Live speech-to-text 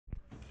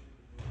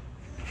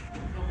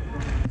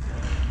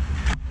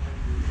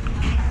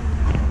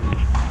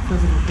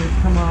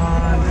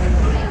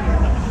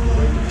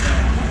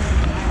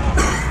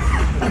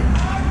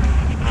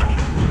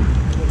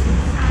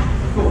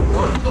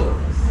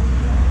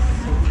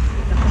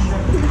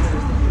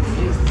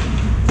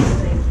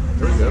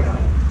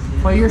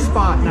Oh, your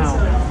spot now.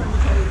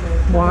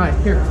 Why?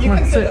 Here, come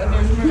on, sit.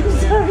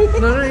 Sorry.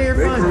 No, you're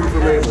Make fine. room for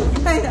Mabel.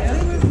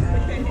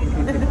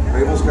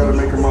 Mabel's got to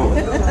make her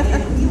moment.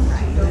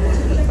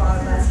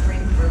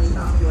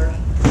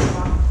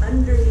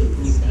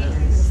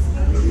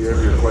 Do you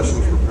have your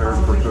questions prepared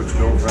for Coach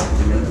Bill throughout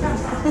the meeting?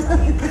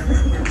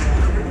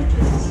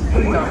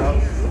 What are you talking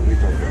about?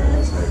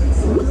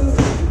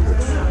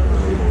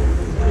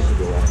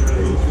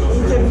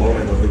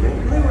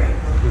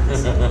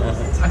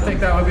 I think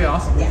that would be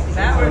awesome.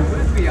 That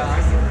would be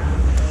awesome.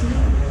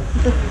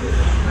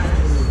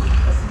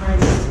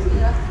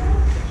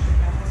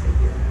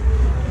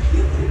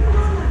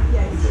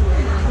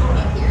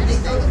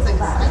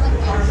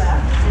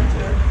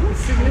 It's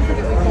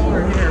significantly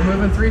colder here,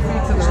 moving 3 feet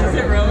to the right. Is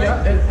it really?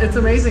 Yeah, it's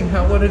amazing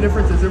what a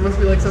difference is. There must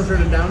be like some sort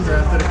of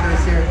downdraft that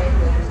occurs here.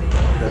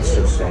 That's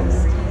just so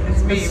nice.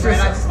 It's me, It's right?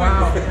 just- I just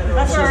wow.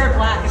 That's why I wear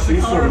black. It's the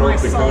She's color from of my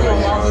North soul. Dakota,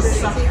 you All know. this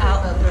stuff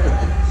out of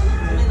there.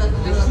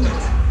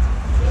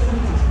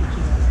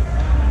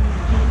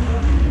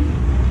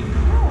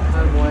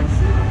 Oh boy.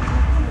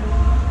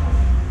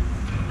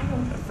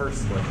 At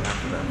first, like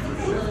after that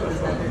first shift, I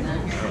thought,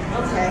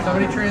 Okay.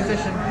 Somebody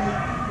transition.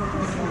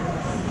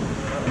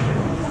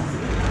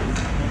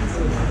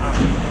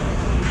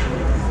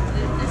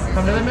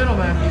 Come to the middle,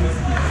 Matthews.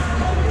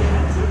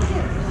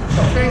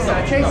 Chase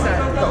that, chase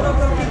that.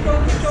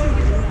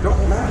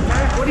 Don't matter.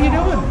 Matt, what are you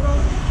doing?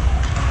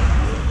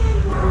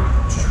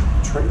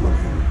 Trailer.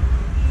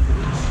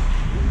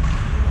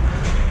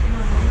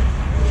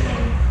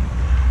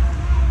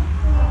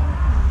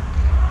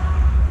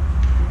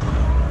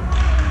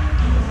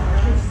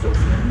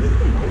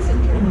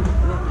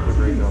 a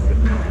great job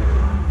getting it.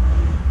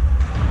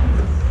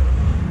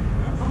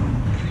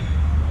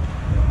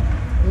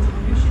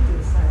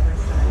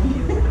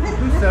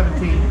 Who's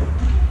 17?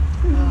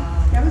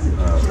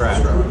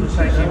 Trash.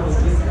 Thank you.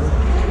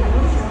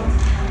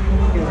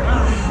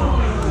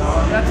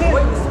 That's it.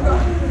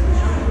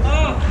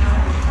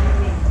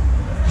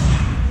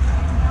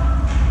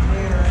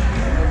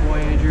 Oh boy,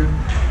 Andrew.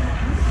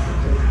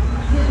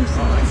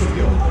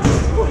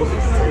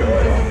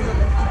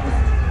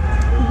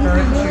 Turn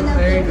and shoot.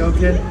 There you go,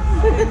 kid.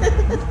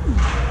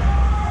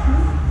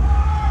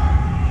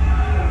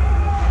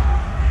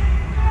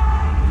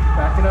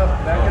 Back it up,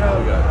 back it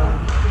We got up.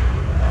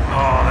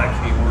 Oh, that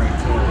came right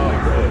to it. Oh,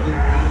 good.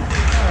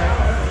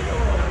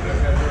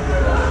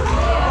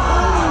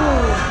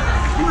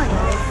 Come on,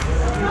 guys.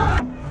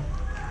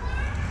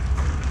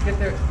 Get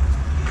there.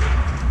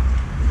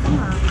 Come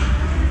on.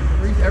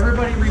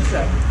 Everybody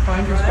reset.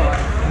 Find your spot.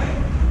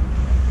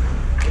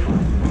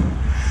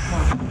 Come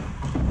on.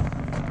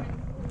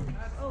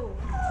 Oh.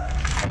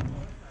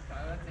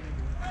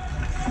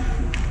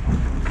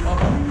 Oh,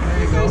 there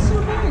you go.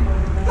 So hard.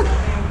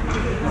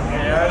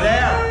 Get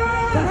out.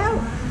 No, get out.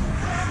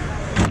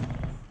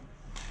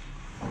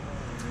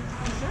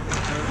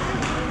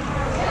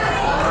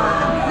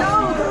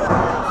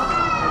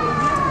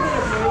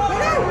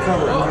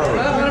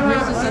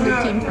 Where's this other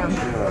team from?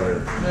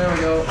 There we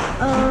go.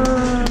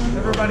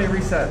 Everybody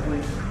reset,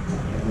 please.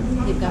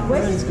 You've got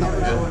where's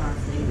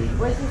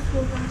Where's the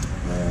school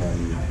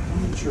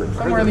from? Sure.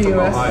 Somewhere in the They're from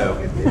U.S. Ohio.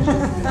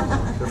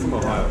 They're from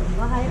Ohio.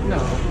 Ohio? No.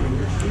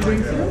 You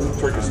bring two?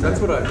 Turkish. That's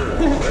what I heard,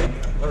 right?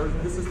 Or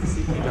this is the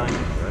CP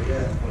Dynamo, right?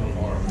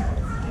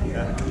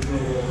 Yeah.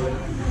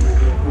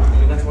 I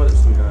mean, that's why there's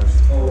some guys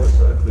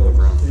with Cleveland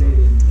Browns.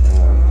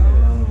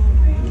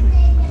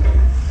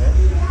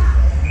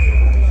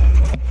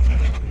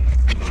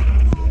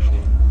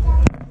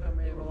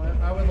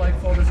 I would like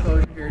full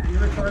disclosure here. Do you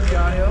record the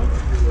audio?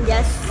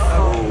 Yes.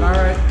 All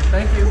right.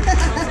 Thank you.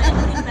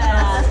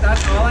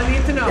 That's all I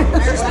need to know.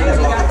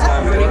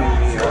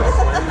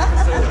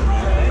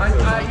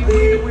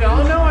 We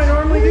all know I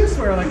normally do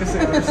swear like a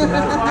sailor, so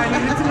that's why I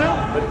needed to know.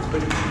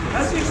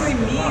 That's usually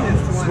mean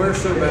is the one. Swear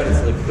so bad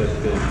it's like the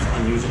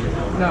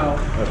unusable. No.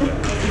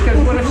 Because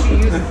what if she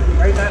uses it?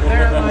 Right?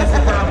 There lies the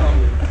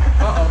problem.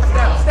 Uh-oh.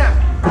 Step.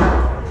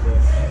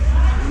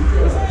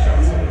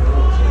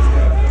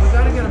 We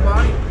gotta get a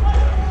body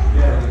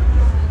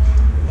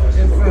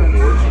in front.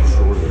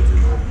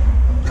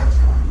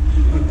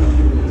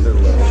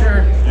 Sure.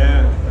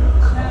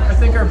 Yeah. I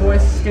think our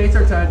boys' skates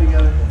are tied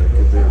together.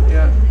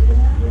 Yeah.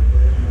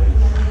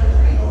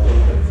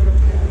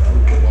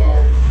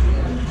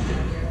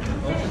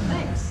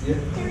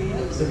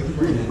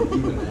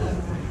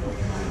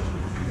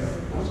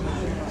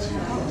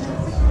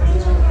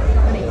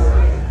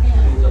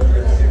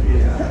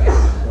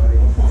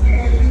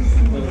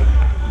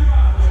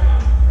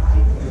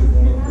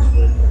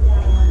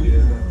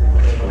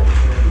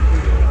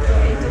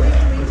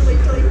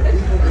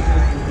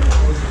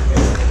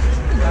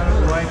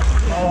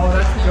 Oh,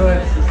 that's good.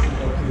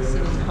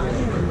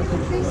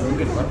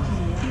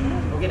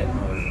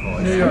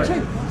 New York.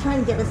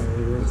 Trying to get us.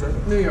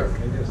 New York.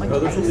 Like, Oh,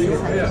 they're from New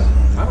York? exercise.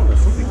 Yeah. I don't know.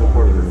 Some people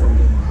report they're from.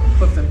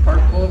 Clifton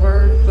Park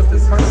Boulevard. Clifton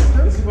Park.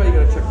 This is why you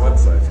gotta check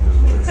websites,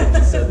 because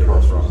somebody said they were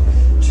wrong.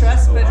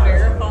 Trust but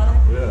verify.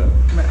 Yeah.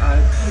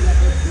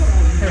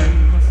 Here,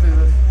 let's do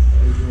this.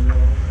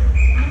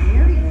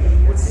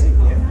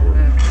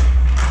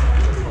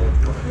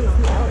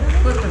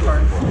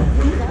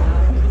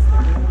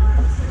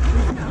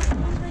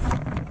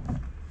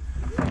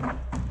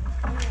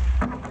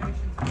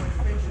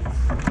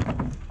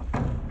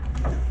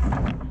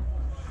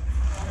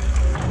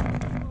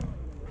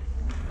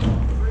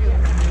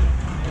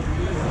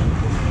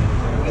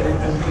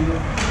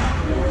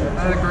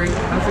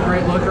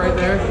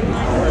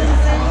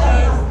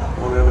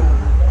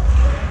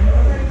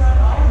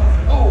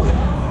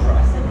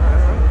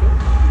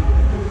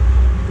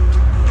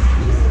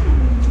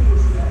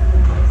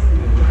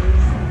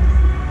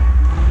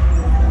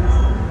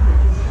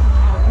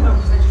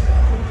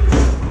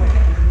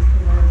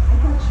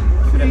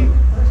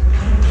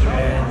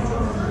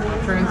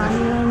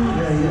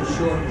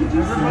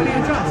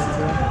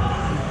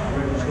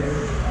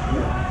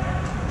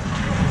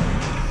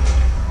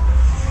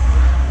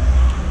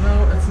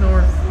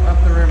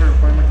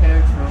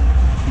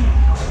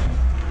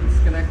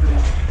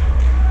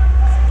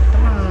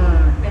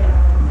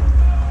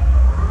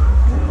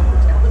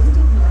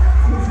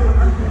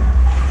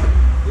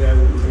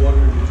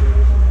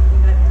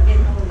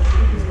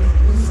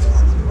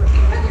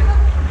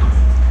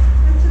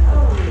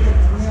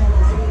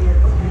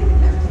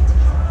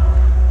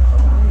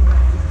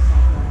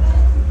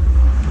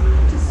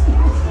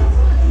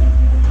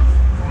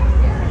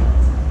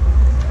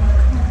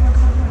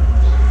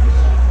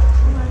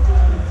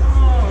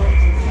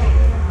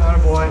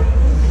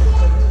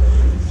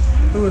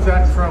 Who was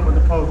that in front with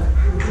the poke?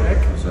 Nick?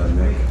 Is that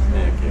Nick?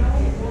 Nick,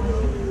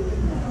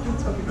 yeah.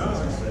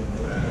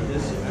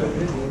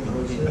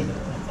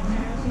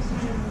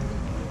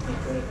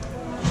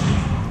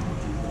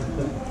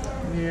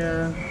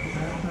 Yeah.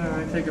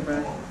 Alright, take it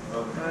back.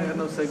 I got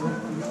no signal.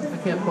 I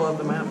can't pull up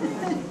the map.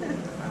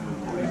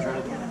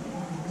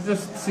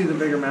 Just see the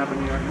bigger map of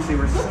New York and see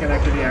where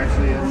Schenectady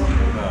actually is.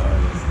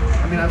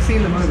 I mean, I've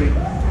seen the movie.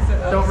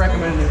 Don't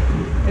recommend it.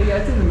 Hey, yeah,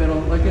 it's in the middle.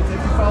 Like, if you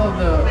follow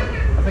the,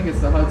 I think it's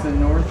the Hudson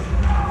North.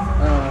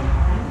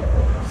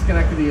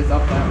 Schenectady is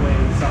up that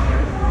way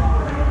somewhere.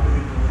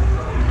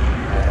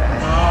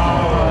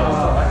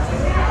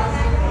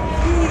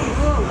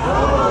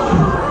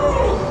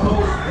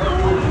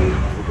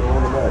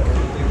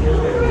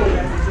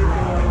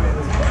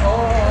 You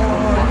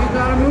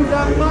gotta move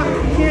that puck.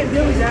 You can't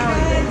dilly down.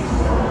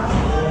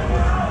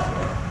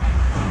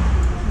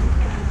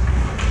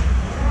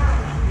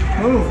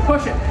 Move,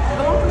 push it.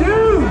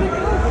 Dude!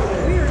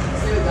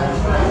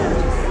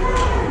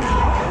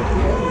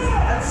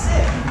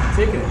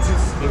 Taking it too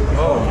slow.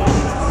 Oh.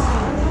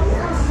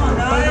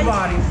 Play the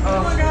body.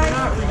 Come on, guys.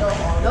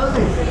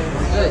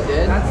 Good,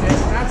 dude. That's it.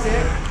 That's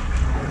it.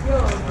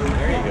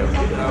 There you go.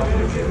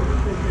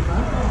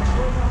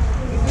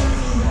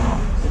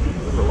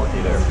 We were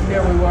lucky there.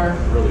 Yeah, we were.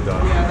 Really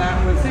done. Yeah,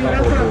 that was. See,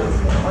 that's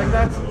what, like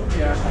that's,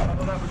 yeah.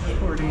 Well, that was just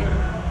poor D.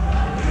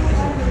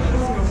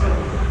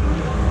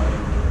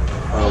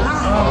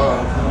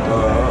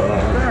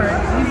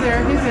 Alright, he's there.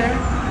 He's there.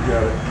 You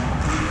got it.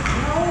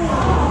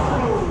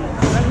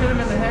 That hit him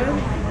in the head.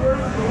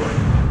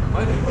 I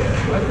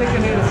think I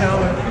hit his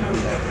helmet.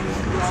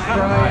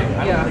 Right,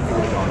 yeah.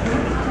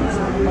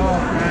 Oh,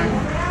 man.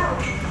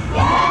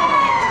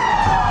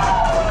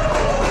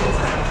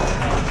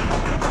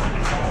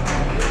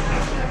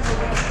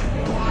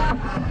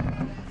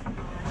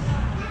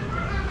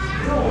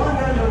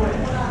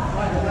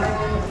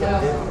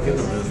 Give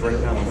them this right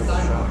down the middle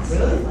shots.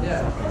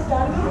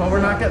 Well,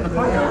 we're not getting the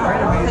puck out,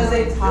 right? I mean,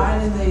 They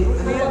tied and they.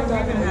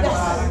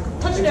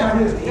 touchdown.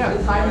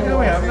 Yeah. No,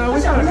 we have. No,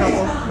 we got a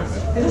couple.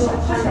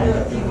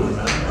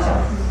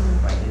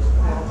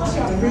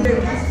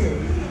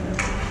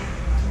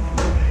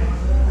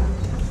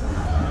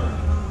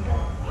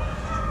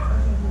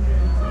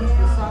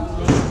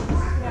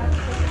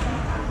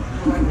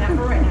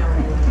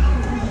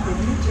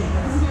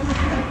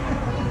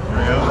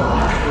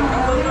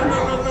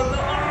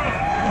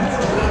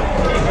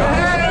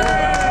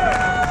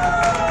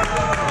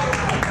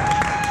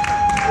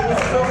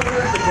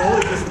 The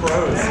goalie just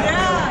froze.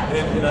 Yeah.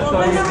 And I Well,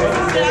 thought they he have was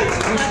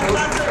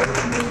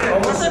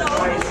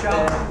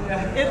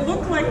it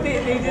looked like they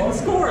didn't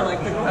score.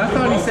 Like the I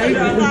thought he saved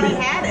I it. thought he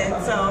had it,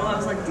 so I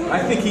was like, I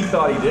think he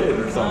thought he did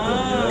or something.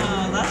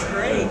 oh, that's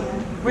great.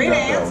 Way to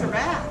answer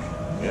back.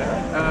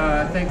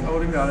 Yeah. I think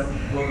Odin got it.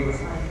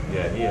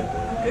 Yeah, he had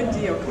Good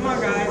deal. Come on,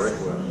 the guys.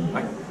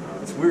 breakaway.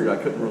 It's weird. I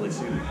couldn't really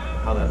see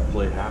how that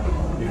play happened.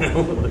 You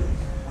know, like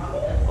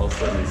all of a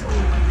sudden he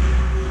scored.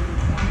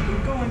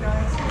 Keep going,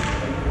 guys.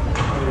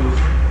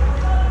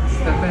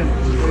 Step in.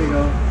 There you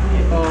go.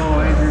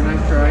 Oh, Andrew,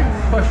 nice try.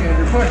 Push,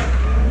 Andrew, push.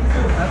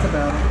 That's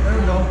about it. There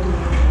we go.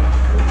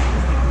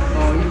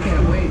 Oh, you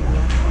can't wait.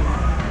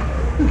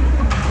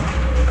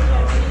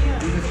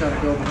 You just gotta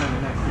go behind the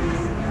net.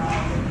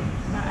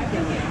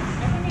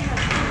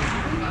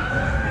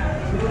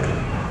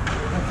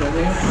 That's it,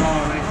 Liam.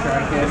 Oh, nice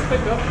try, kid.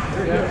 Pick up. Yeah,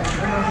 there's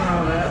nothing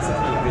wrong with that.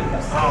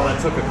 Oh, that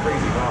took a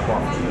crazy hop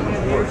off the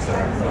course.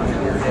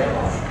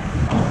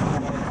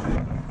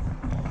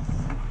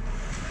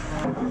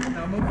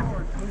 Now move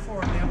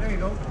forward, Liam. There you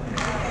go.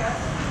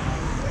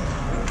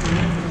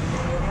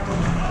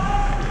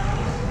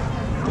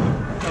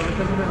 No,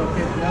 into the middle,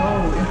 kid.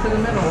 No, into the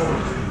middle.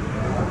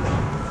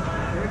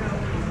 There you go.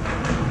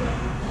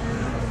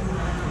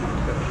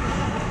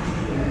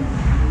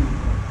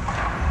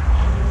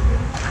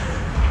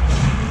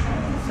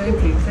 Same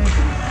team, same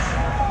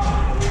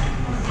team.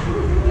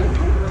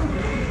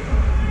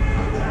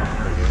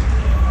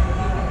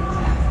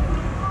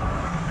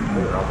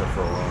 They were out there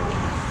for a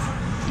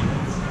while.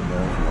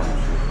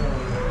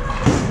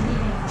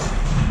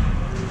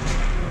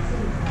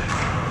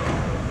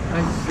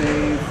 Nice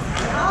save.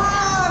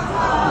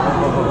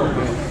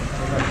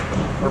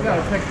 We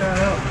gotta pick that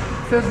up.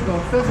 Physical.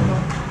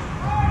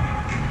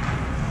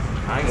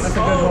 Nice. That's a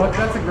good look.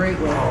 That's a great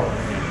look.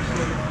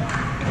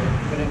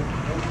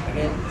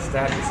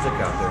 Stab your stick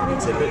out there and you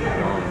tip it and you're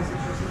gone.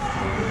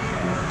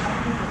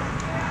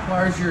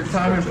 Lars, your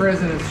time in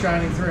prison is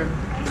shining through.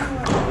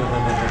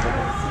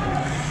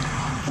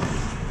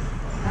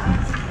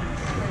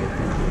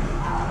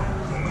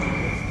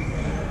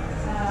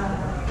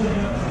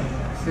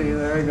 See,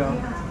 there you go.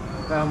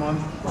 That one.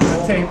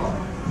 On tape.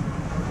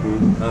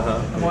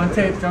 I'm on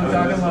tape. Junk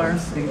Dog and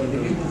Lars.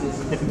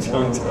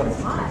 Junk Dog.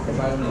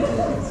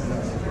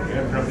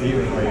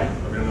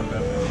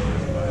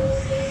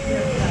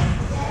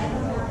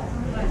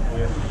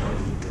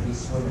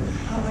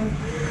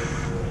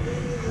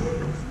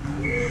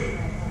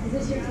 Is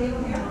this your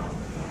table here?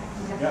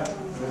 Yeah,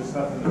 there's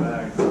stuff in the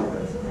bag.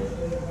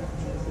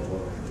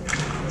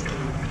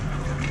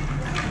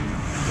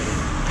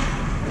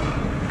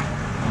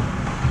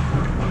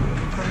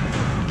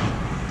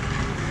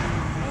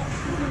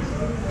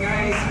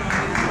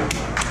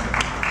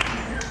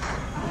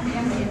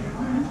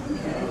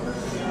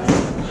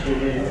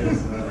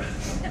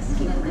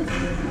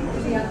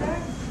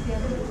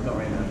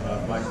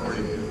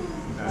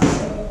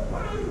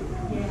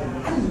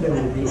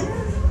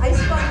 I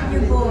spotted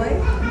your boy.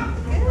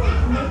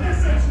 Nika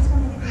said she's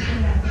going to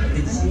get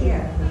you Did she?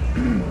 here.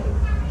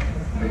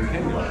 You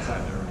can go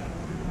outside there.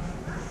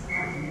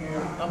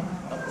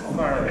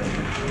 Fire it.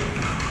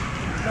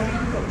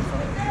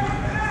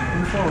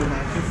 Move forward,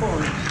 Max. Move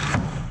forward.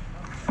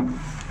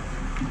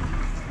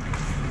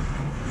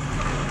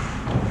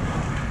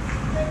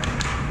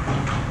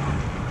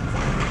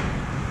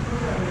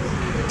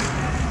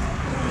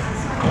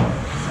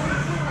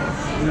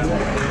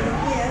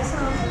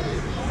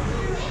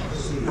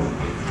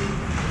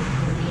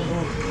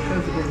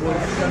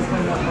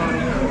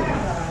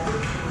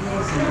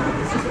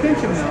 Just pinch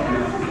him now.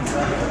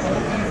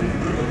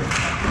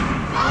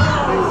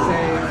 Big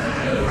save.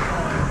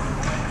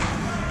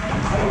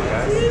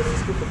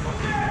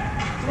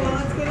 Well,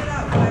 let's get it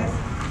out, guys.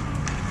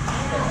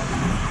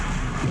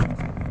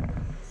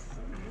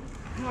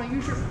 Come on,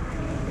 use your.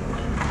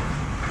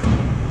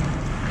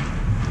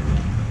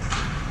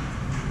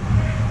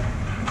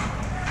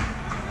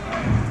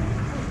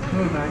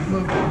 Move, Max,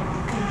 move.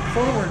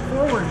 Forward,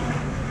 forward.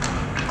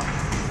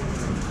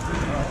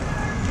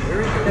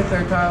 Get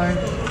there, Tyler.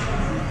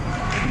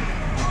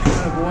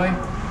 Atta boy.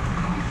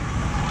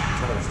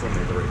 Tyler still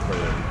made the right play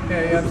there.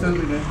 Yeah, you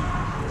absolutely did.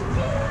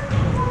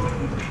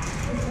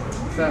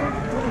 So,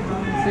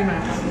 see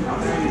Max.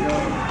 There you go.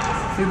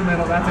 See the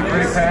middle. That's a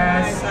great Nice,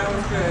 pass. that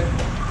was good.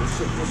 Good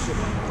shit.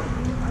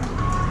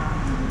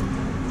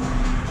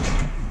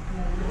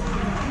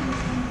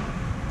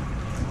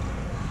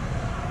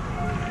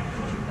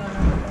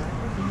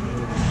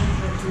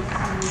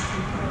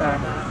 Back.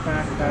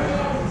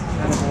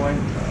 Atta boy.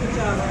 Good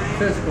job, Ryan.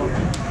 Physical.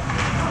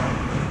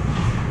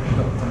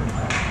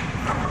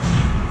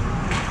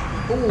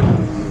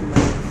 Ooh.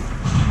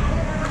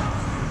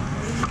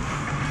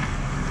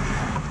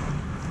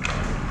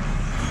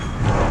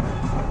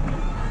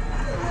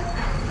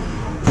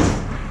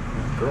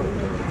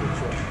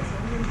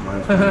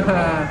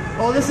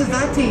 Oh, this is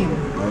that team.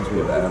 Reminds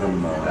me of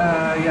Adam.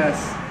 Yes.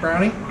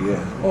 Brownie?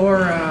 Yeah. Or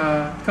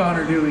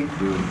Connor Dewey.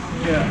 Dude.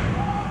 Yeah.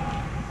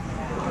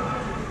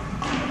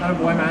 Atta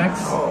boy,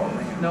 Max.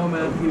 No,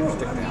 Matthew.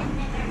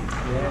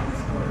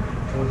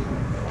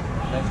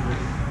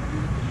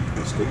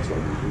 He skates like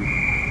a dude.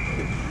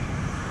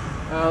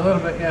 A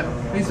little bit,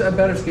 yeah. He's a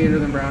better skater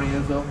than Brownie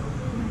is, though.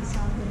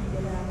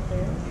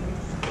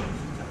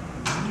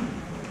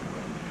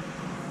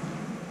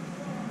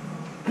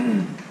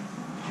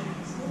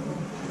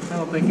 I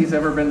don't think he's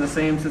ever been the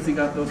same since he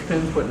got those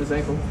pins put in his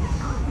ankle.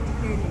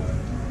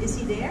 Is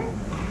he there?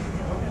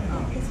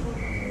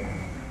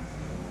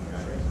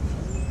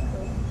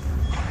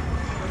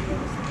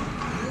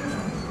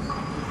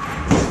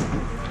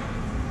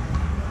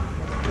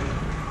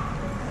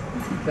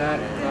 Keep that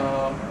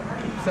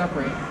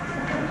separate.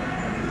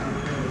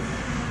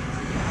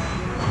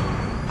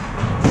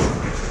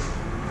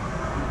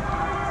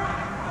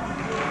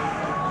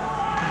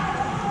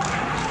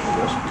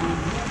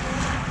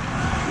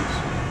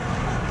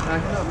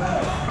 Back it up,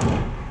 Matt.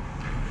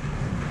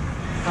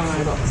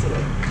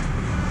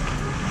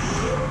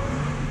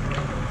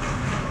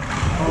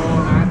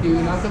 Oh, Matthew,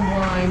 nothing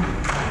blind.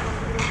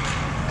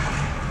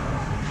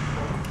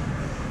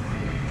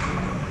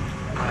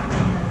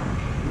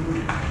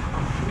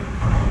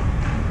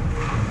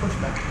 Push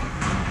back.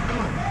 Come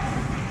on.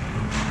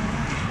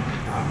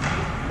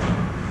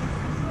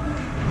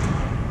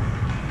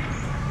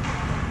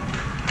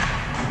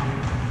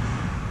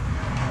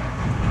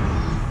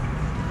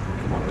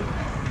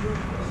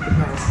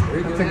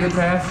 That's a good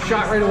pass.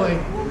 Shot right away.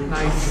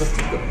 Nice. Such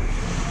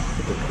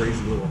a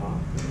crazy little hop.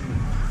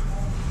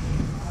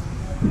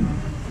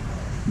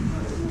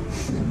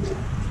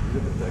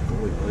 That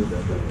goalie played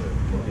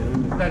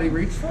that. That he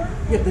reached for?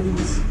 Yeah, then he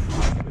was down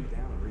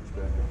and reached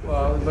back up.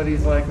 Well, but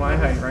he's like my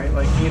height, right?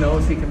 Like he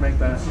knows he can make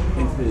that.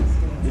 If it,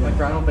 Like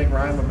I don't think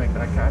Ryan would make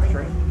that catch,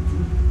 right?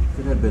 if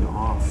it had been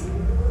off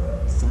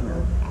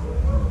center,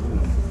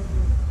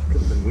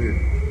 could have been weird.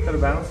 Could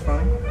have bounced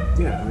fine.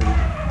 Yeah, I mean,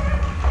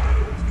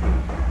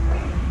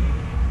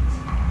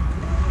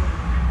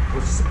 I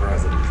was just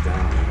surprised that he was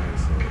down there.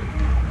 So.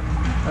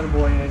 Atta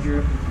boy,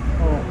 Andrew.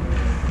 Oh.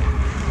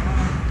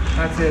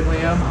 That's it,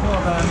 Liam.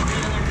 Well done.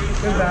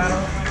 Good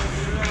battle.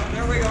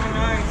 There we go,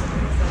 nice.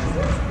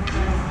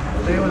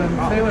 Stay with him.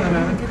 Stay with him,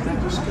 Evan.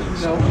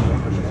 No.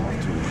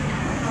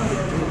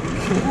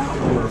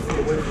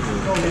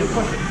 Go, dude.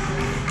 Push it.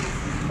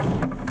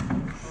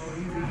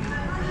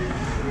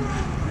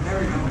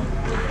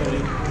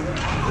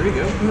 There you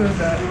go. Who is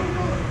that?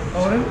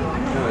 Odin?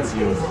 No, that's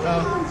you.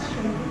 Oh.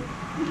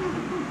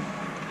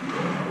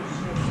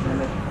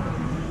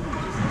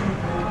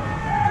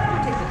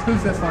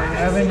 Who's this line?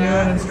 Evan,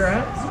 Ewan, and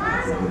Strat?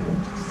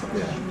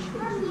 Yeah.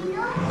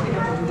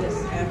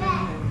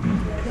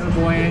 Good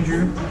boy,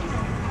 Andrew.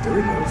 There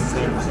we go.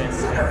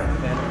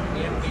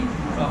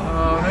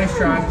 Oh, nice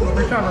try.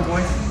 Recover,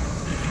 boys.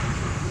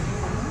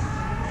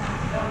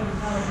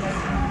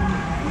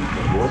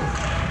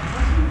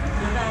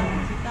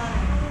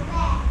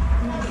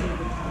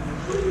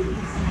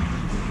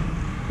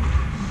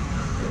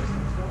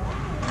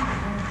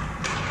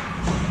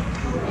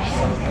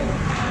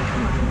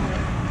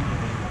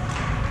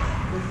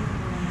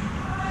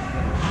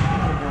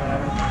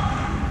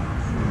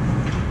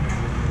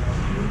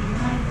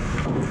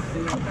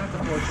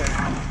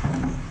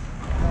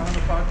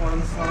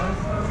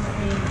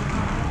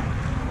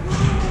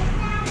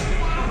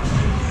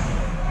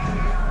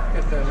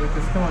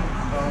 this. Come on.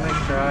 Oh,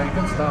 nice try.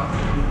 Good stop.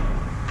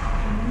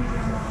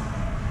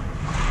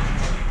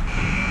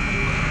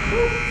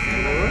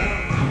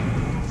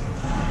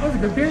 That was a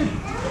good period.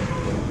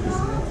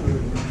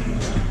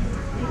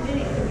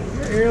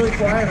 You're eerily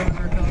quiet over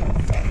there, Tom.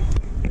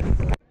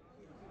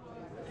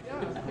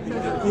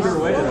 Either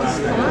way,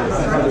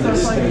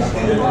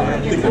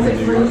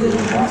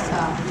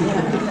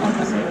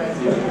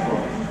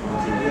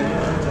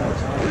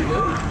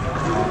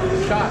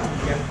 Shot.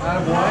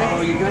 Boy.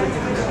 oh, you got it.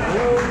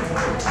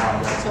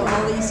 So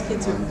all these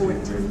kids are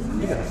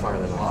 14. You gotta fire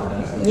that off.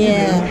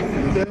 Yeah.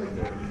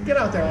 Get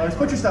out there, Lois.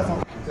 Put your stuff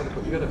on.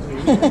 You gotta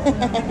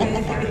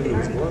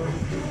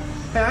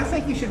Hey, I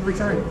think you should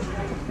return.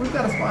 We've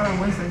got a spot on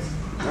Wednesdays.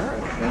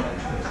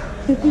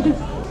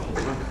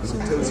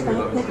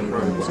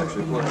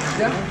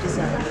 Yeah.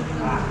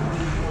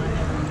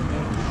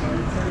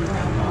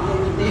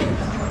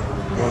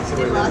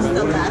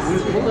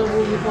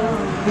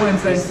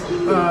 Wednesdays.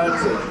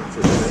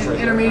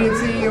 Intermediate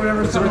C or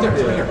whatever. It's right there.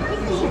 It's right here.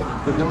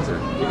 Look, no one's there.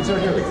 You can sit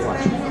right here.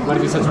 Watch. What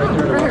if he sits right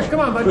there? Right here. Come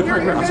on, bud. Here,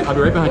 here. I'll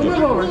be right behind you. We'll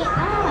move over. I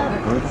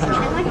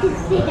want to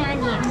sit down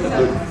here.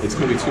 It's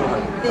gonna be too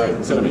hard. All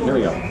right, sit on me. Here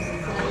we go. All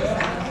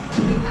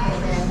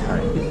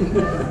right.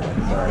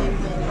 Sorry.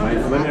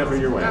 Let me know for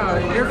your way. No,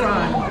 you're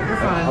fine. You're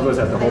fine. I'll just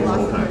have to hold the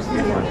whole time. It's fine.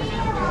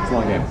 It's a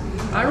long game.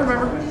 I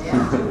remember.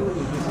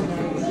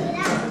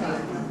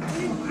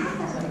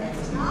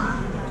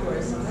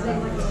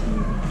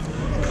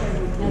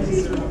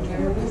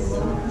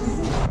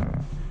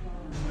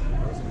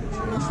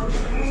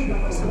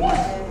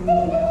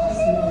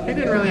 He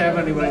didn't really have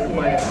anybody to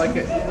play it. Like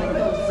the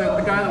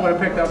guy that would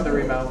have picked up the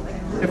rebound,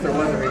 if there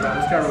was a rebound,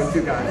 was covered with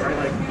two guys, right?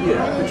 Like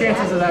the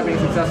chances of that being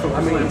successful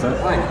were slim.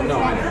 I know.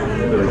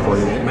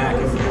 Mac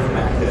is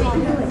Mac.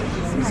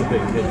 He's a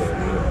big kid.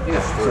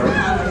 Yeah. Sorry. I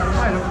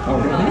know. Oh,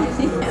 really? I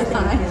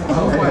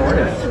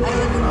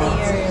live in the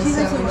area, so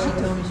she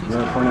told me she was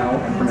You're at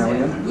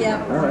Cornellian? Yep.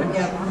 All right.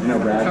 Yep. You know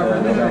Brad,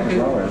 Covered with Novak as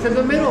well? Or? to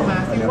the middle,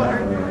 Matthew. What are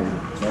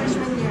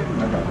Freshman year.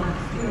 Okay.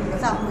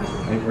 South.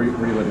 Hey, where do you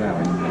live now?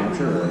 In New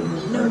Hampshire? Or?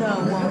 No,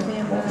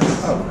 Waltham.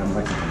 Oh, in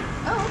Lexington.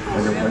 Oh,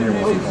 When okay. you're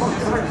Wilson.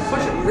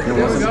 There we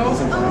go.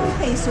 Oh,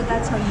 okay, so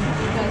that's how you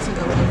guys are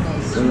going in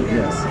those.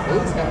 Yes.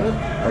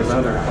 There's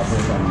another couple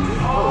from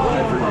Oh,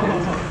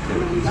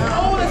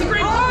 that's a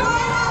great block!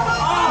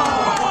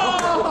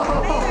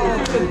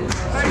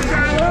 Nice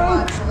try, Lou.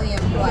 Actually,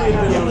 and play. I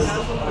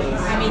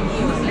mean, you.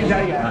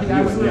 Yeah, he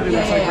absolutely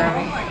looks like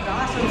Brown.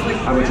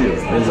 How about you?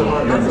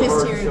 I'm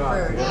just here for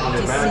to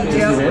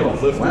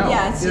see. Wow.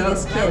 Yeah, see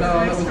this kid. No,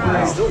 that was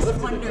great. This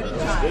wonder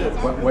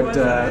child. What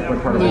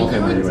part of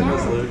Waltham are you in?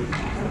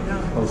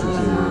 Closer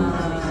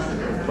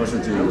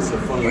to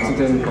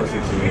Lexington, closer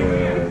to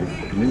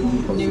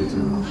Newton, closer to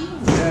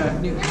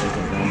Yeah.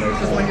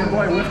 Just when your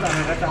boy whiffed on it,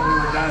 I thought we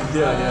were done.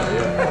 Yeah.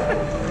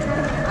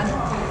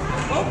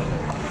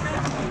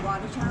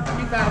 Water child.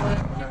 Keep battling.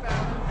 Keep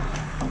battling.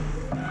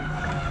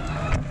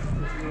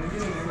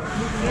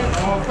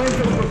 Oh, play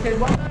good little kid.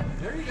 Well done.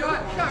 There you go.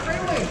 Shot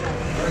right away.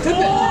 Oh,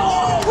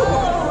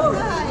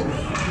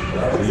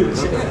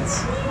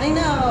 I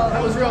know.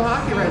 That was real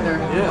hockey right there.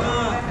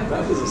 Yeah.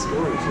 That was a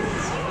scoring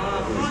chance.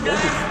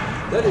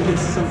 That is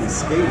something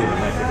skating a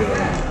heck of a go.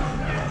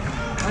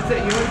 That's it,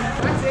 Ewan.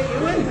 That's it,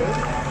 Ewan.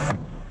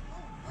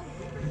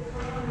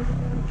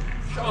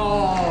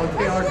 Oh,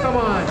 Taylor, come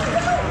on.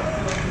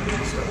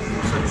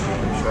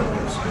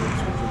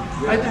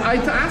 I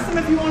asked him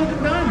if he wanted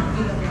it done.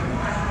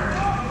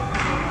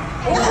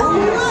 Oh.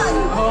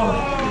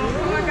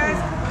 Come on, guys.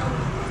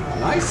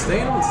 Nice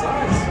staying on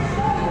sides.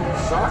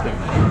 Shocking.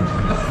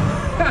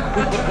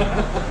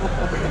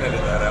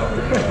 edit that out.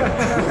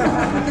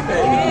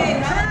 Hey,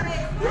 nice.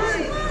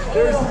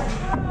 There's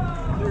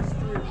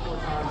 3 or 4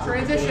 times.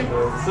 Transition.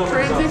 Someone's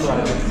Transition.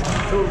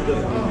 offside. Totally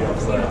doesn't need to be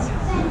offsides.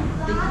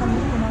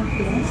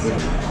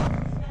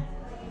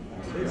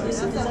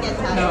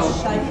 No,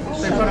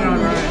 they put it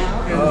on right.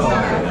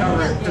 And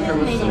cover it because there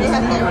was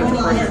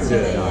some pressure.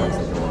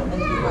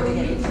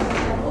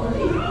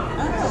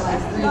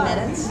 3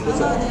 minutes. What's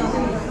that?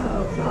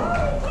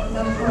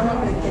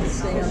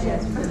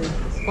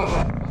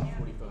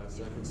 45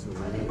 seconds to a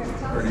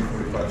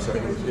minute. 45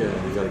 seconds.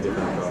 Yeah, you gotta get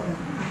back up.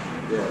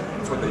 Yeah.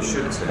 That's what they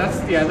should say. That's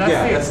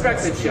the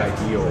expected the shot.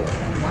 ideal. You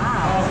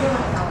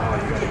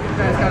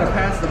guys got to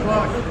pass the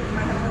puck.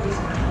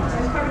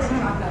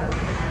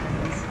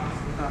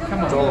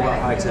 Come It's on. all about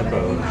high tempo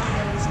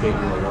skating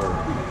really hard.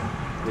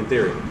 In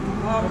theory. Oh,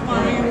 come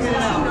on, you're gonna get it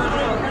out.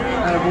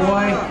 Atta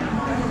boy.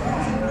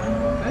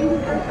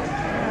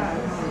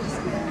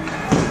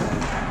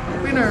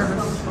 Don't be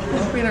nervous.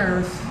 Don't be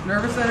nervous.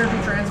 Nervous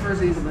energy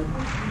transfers easily.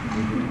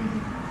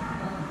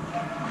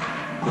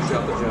 Good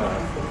job.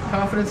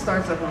 Confidence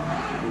starts at home.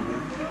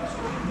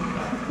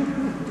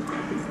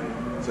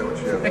 Is that what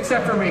you have?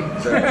 Except for me.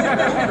 Is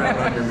that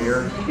written on your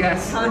mirror?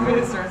 Yes.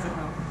 Confidence starts at home.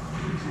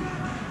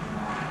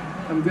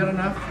 I'm good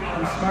enough.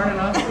 I'm smart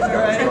enough.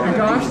 And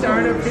gosh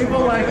darn it, people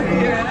like me.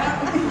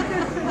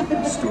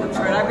 Stewart's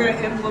All right, I'm going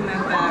to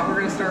implement that. We're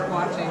going to start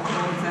watching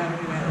on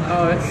Saturday Night Live.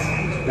 Oh, it's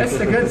That's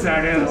the good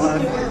Saturday Night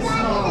Live.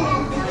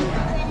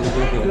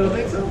 You don't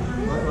think so?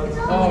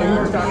 Oh, you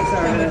were talking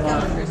Saturday Night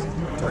Live.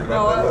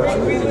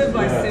 Oh, we live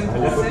by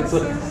Simple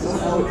Simpsons. I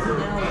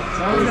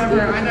never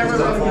really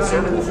got into The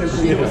Simpsons.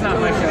 It was not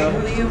my show.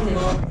 Liam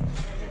looked.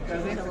 I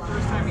think the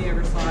first time he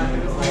ever saw it,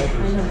 it was like,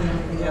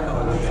 yeah,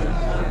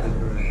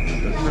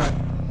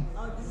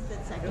 Oh, this is the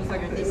it second was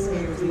like year a this he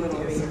year. was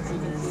little. He saw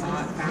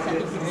it, found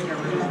it, he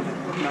discovered it.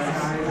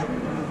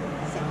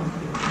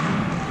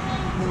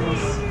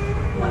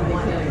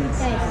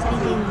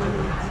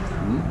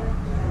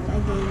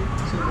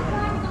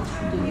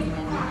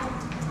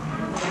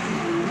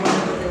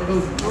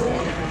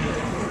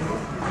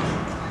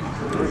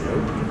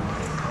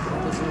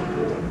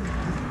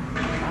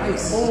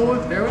 Nice. Oh,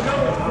 there we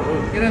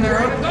go. Get in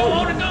there, own it. Go,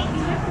 own it, go.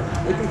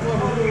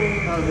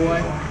 Oh,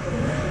 boy.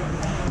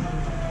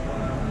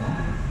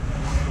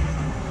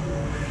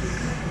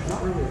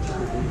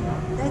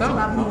 That's No.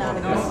 probably not a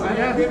good one.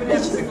 Yeah.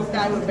 It's just a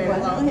guy with very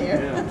long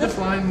hair. Just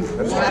line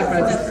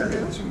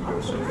defense.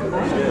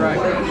 Right.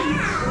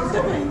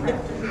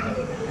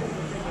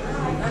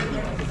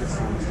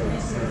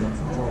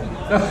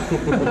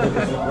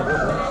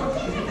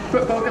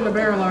 Quit poking the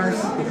bear, Lars.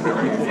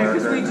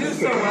 Because we do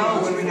so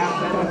well when we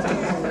have that.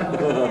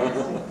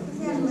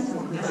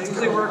 It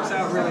usually works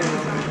out really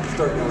well.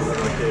 Start doing that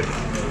like this.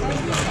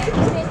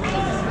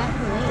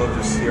 They'll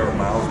just see our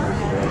mouths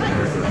moving around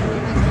there.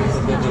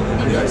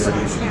 The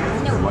isolation.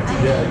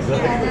 Yeah,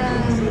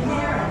 exactly.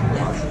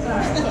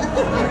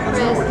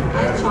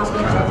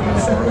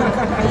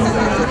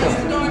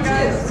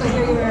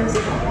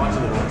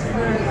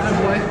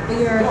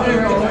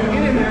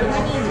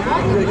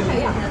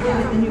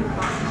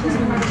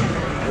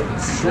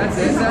 That's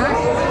it,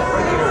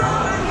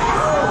 Zach?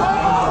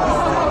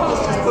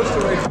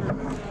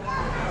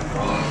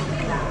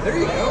 There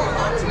you go.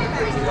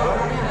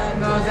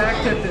 No, Zach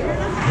tipped it.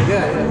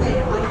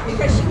 Yeah.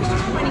 Because she was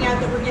just pointing out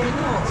that we're getting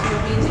old, so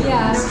it means that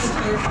Yes.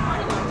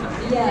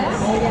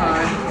 yes. Whole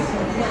time.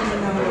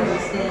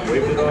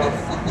 Waved it off.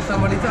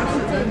 Somebody touched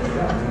it.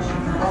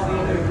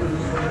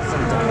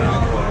 Some Dynamo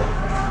player.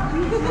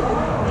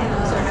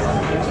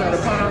 Try to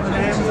punt on the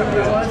names if it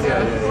was,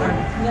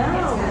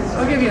 yeah.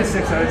 I'll give you a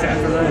 6 out of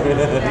 10 for that. You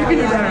can do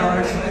that,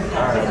 Lars.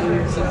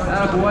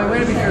 Oh boy, way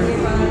to be sure.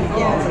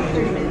 Yeah, it's like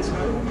 30 minutes.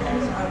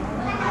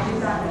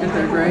 Get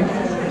there, Greg.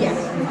 Yes.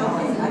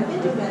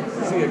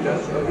 See a guy.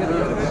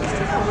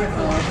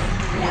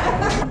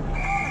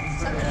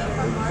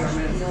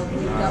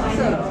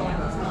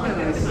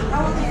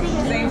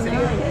 Oh, Same city.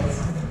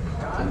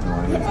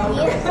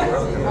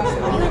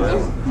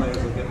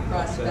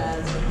 Cross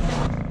paths.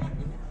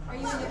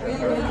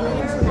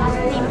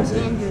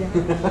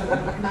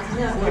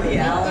 Woody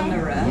Allen, the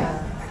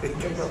rep.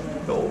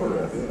 The older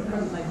ref.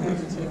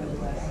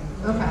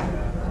 Okay.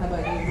 How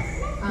about you?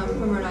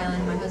 From Rhode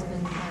Island, my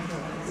husband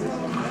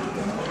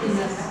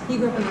he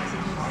grew up in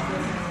Mexico.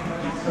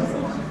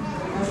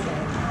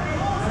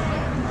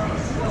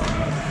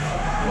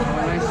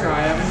 Nice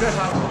try, Evan. Good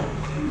hustle.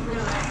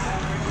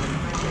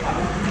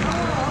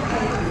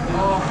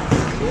 Oh,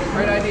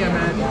 great idea,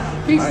 man.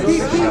 Keep. Don't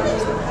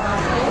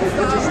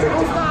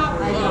stop.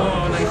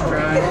 Oh, nice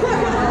try.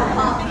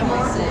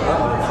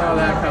 Saw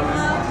that coming.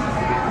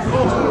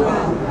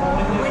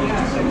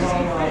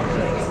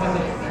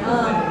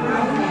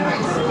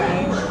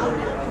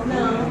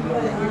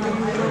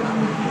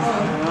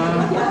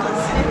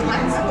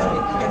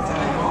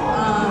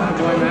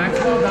 Boy, Max,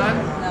 well done.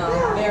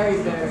 No, very,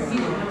 very.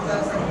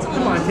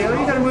 Come on, Taylor,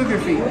 you gotta move your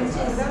feet.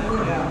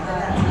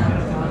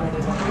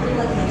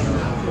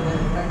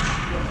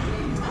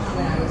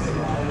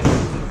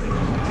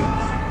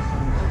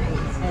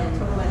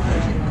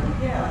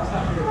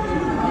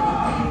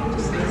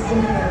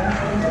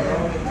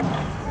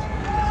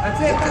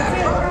 That's it.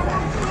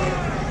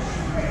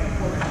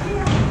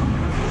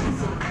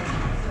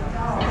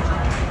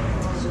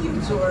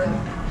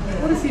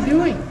 What is he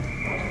doing?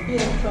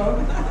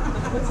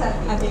 What's that?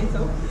 Happy and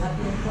so?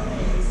 Happy and so.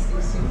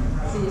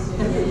 See you soon.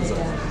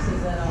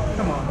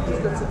 Come on.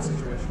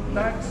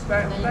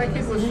 That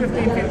kid was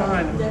 15 feet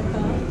behind him,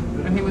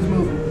 and he was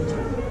moving.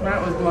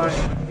 Matt was blind.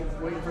 He was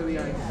waiting for the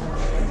ice.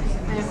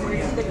 I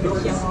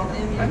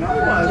know he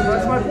was.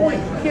 That's my point.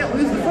 You can't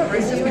lose the foot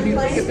race just because you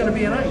think it's going to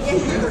be an ice.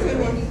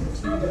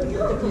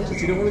 But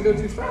you don't want to go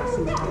too fast.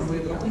 Well,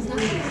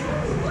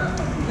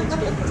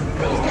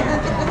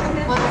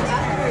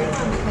 that's very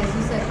fun because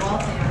you said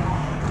Waltham.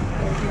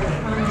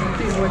 But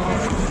if you're from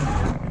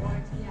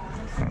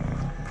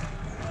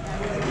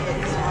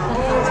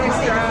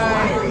Nice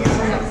try.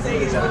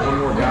 One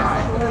more guy.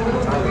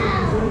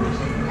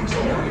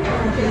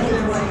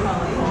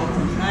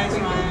 Nice,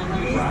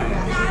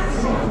 Ryan.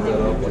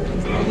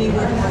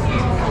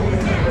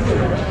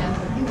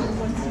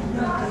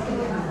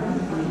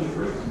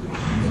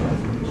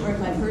 Or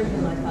if I've heard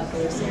them, I thought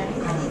they were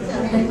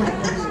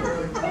saying.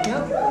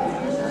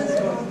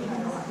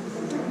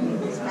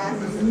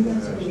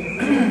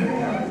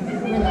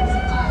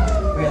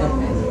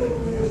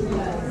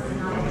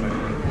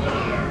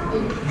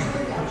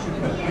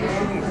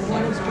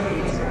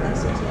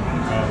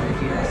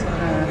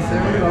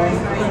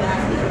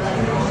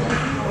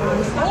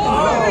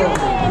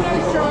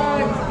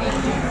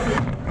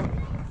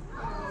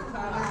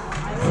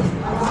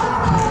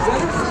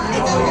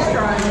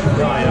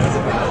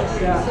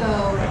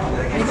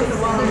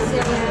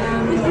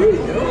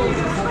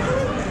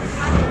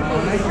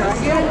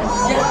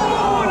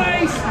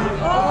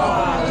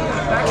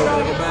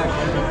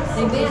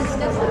 They banned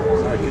Steph.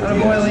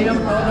 Attaboy, Liam.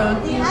 Well done.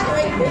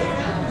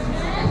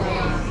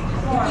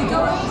 If you go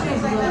up to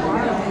his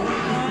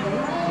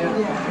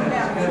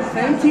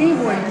Same team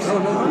wins.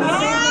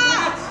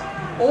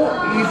 Oh,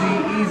 easy,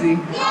 easy.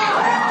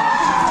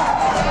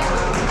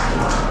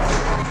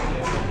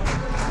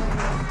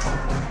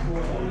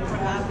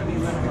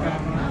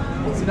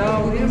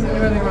 No, we didn't do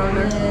anything wrong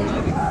there.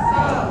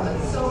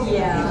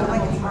 yeah.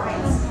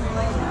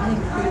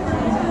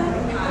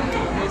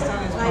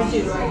 I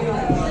do.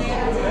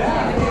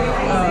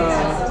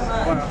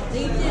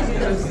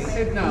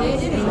 No, he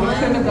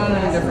couldn't have done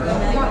any different.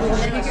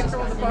 And he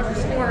controlled the puck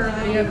this corner, and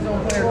then he had his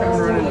own player come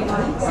running. I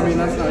mean,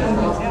 that's not his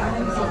fault.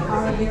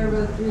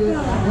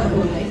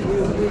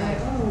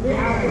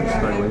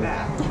 Struggling.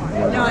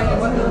 No, I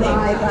what they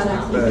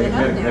gotta keep it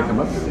up Make now. them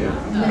up,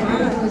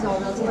 yeah. It was all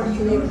melted down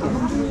to the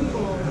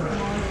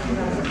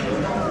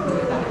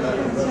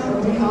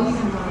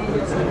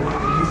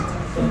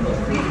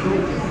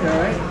You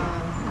alright?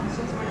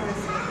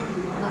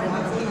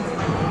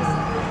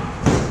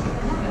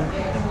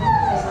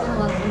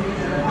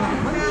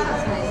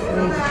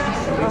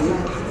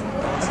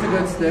 That's a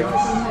good stick.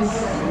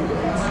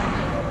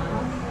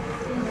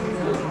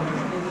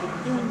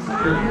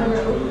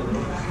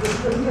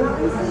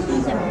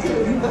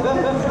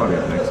 Probably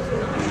up next.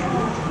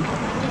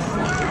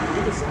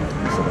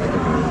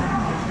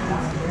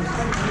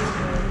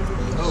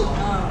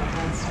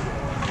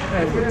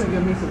 Hey, if you're gonna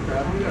give me some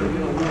crap, you gotta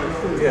get on yours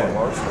too. Yeah,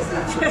 Lars.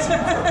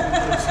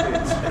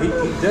 he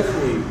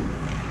definitely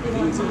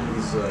needs it.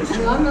 He's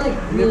I'm like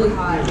really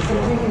hot. I'm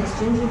drinking this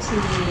ginger tea.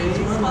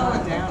 Slow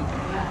it down.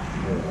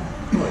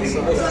 I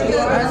assumed it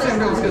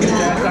was because his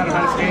dad taught him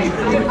how to skate.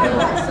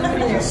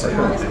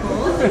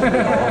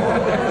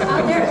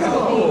 Out there it's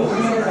cold. I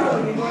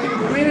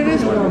mean, it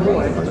is for a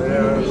boy.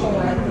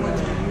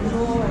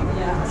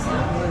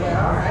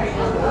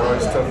 they're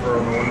always tougher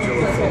on the ones you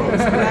look for.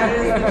 That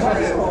is the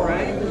principle,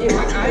 right? I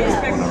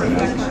expect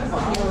perfection.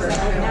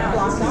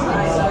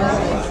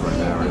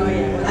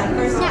 At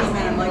first came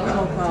in, I'm like,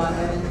 oh god.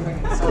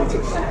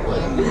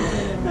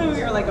 And we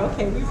were like,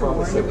 okay, we were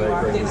warned. We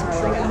walked in, and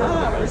we're like,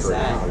 ah, we're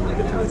set.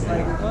 And I was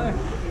like, oh,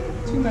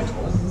 too much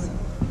booze.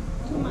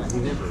 Too much. He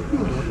never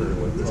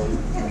like told me.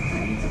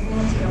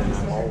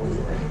 Always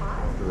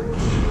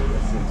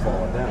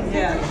falling down.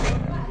 Yeah.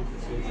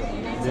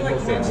 It's like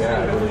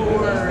mentioned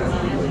before.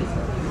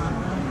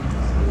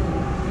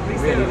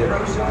 Maybe I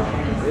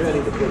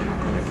need to put it in a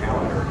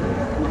calendar.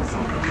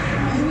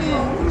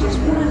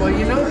 Well,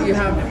 you know that you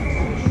have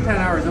 10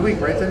 hours a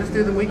week, right? So just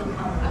do them weekly.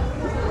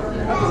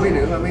 That's what we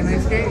do. I mean, they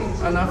skate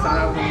enough to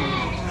have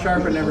them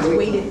sharpened every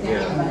week.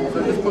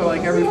 So just put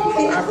like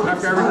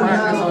after every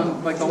practice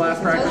on like the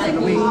last practice of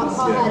the week.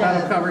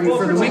 That'll cover you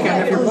for the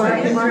weekend if you're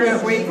playing.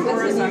 Wait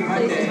for us on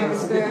Monday.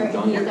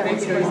 Make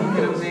sure you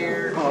come there.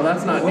 Oh,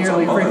 that's not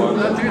nearly free.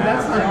 No, dude,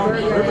 that's not.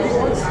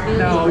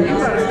 No, you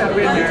gotta step in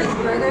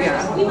there.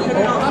 Yeah.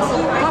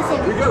 Hustle, hustle.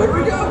 Here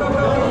we go.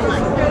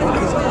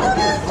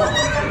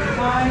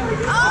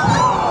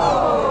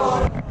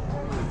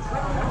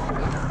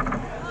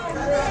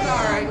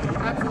 Alright,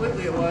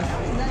 absolutely it was.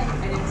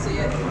 I didn't see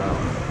it.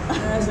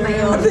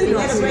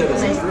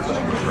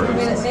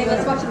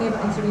 Let's watch me on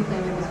Instagram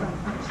replay. It was fun.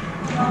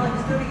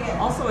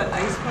 Also at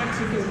Ice Punch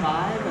you can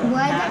buy the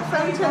Why is it hat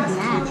from to that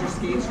black? get your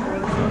skates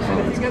frozen.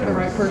 If you get the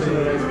right person,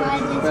 it's Why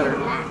is it better.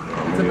 black?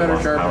 It's a better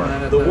sharpener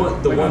than it. The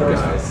one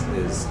guy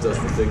does the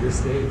figure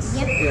skates.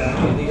 Yep.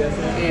 Yeah. Andy, I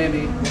think.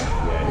 Andy.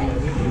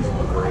 Yeah, he's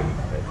great.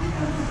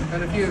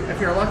 And if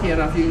you're lucky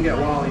enough, you can get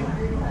Wally.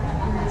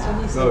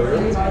 Oh,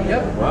 really?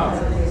 Yep. Wow.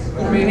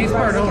 I mean, he's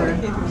part owner.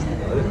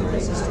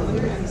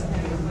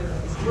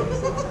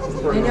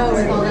 I know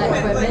with all that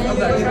equipment. How's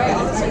that try?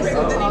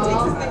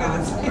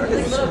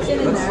 There's a little kid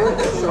in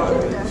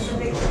there.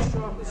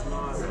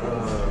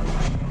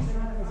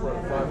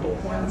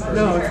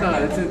 No, it's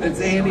not. It's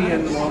Andy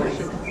and Wally.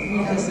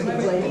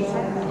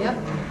 Yep.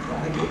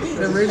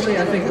 Originally,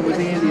 I think it was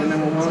Andy, and then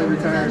when Wally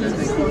retired, I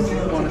think he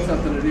wanted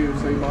something to do,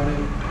 so he bought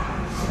in.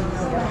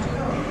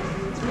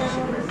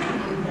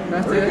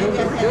 That's it. Good.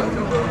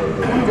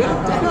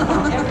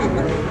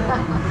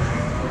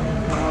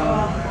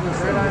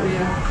 Great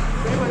idea.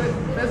 Stay with it.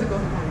 Physical.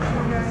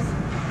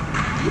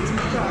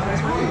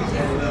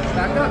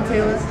 Back up,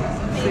 Taylor.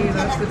 See,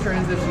 that's the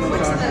transition I'm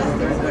talking about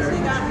right They there.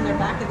 got in their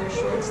back of their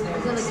shorts there.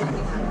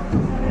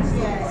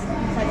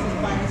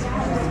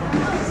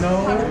 No.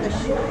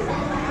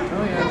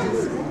 Oh, yeah.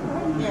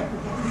 Yeah.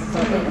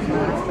 Thought that was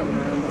nice coming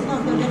around. No,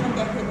 no, they don't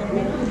get to the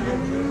middle.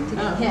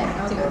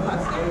 Yeah, okay.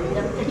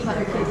 Keep up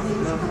your kids.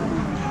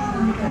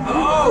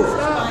 Oh!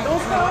 Stop!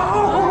 Don't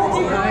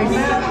stop! Nice.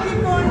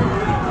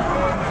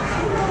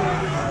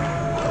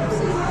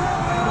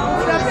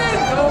 Step in!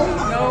 No,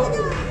 no.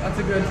 That's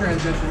a good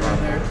transition right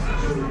there.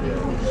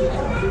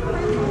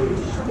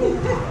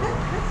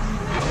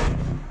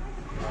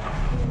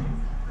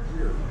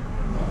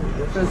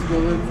 Physical,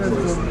 Luke,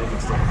 physical. No,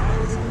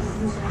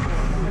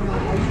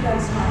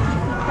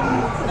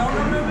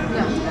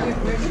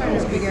 we're trying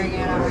to figure it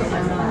out right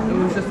now. It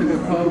was just a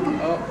good poke.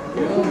 Oh.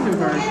 little too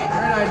hard.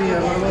 Right idea,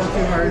 but a little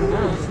too hard.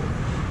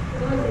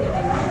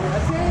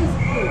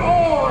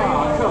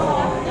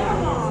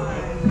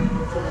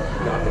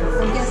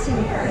 I'm guessing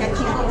that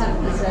people have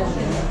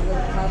possession of the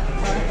top.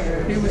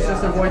 He was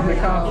just avoiding the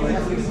conflict.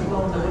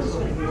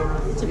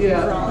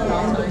 Yeah.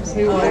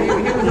 He was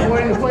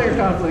avoiding the player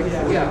conflict.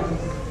 Yeah.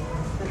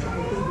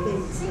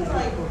 Seems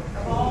like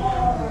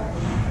all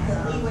the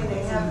leeway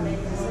they have made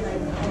this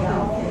like,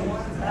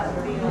 that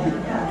would be the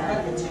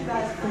two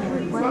guys.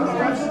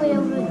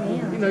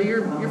 You know,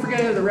 you're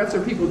forgetting that the refs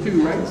are people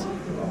too, right?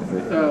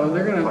 So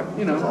they're gonna,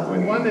 you know,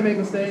 one, they make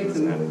mistakes,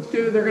 and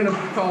two, they're gonna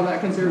call that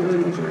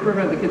conservatively to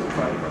prevent the kids from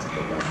fighting.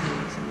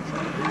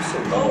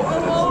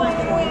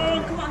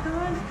 Come on,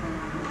 guys.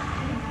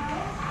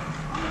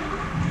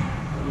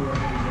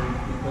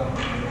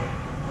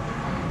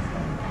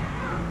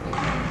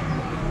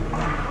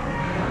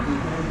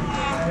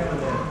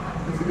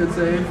 That's a good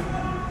save.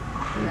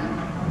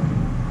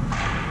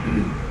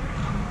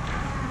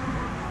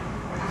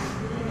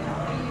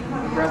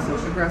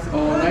 Aggressive.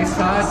 Oh, nice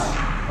touch.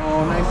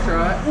 Oh, nice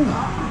try. Ooh,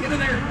 get in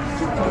there.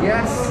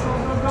 Yes.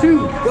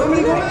 Two.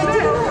 Somebody go in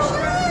there.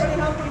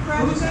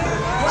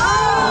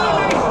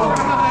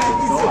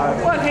 Oh,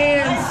 what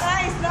hands?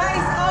 Nice.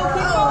 Oh,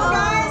 keep going,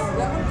 guys.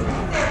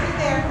 Keep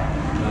there.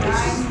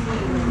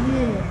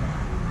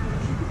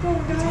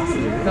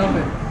 Dump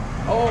it.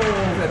 Oh.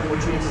 We've had more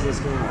chances this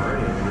game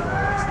already than we did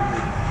last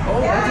night. Oh,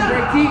 that's a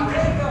great keep.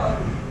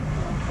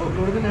 Oh,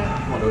 go to the net.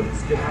 Come on, dude,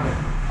 just get in there.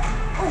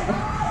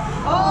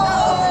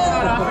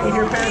 Not often you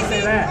hear parents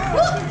say that.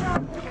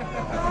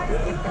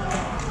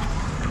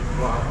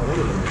 Well, I wanted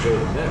them to go to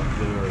the net,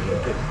 you know, or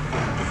get in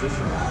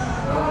position.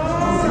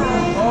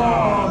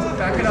 Oh,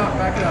 back it up,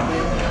 babe.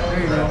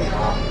 There you go.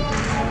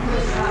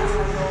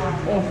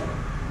 Oh.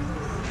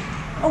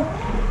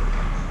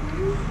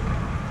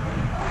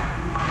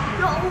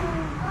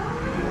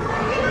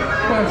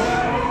 Push.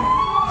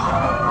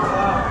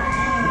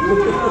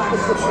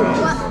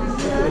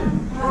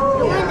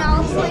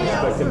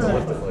 Expect him to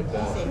lift it like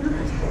that.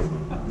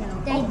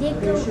 They did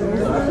go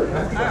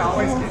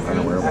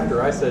After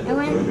I said it, high,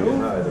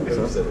 the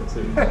coach said it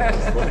too.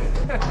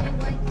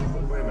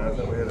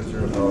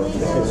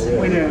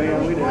 We do, yeah,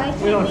 we do.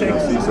 We don't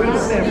stand for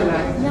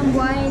that. Then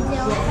why is it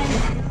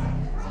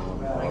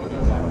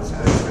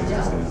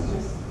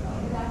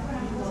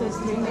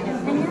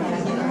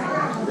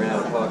Ran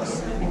out of pucks.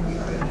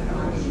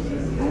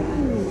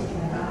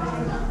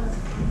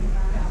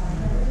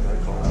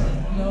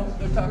 No,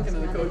 they're talking to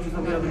the coaches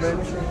on the other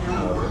bench.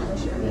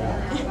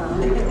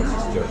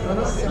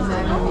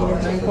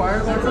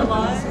 Inquired about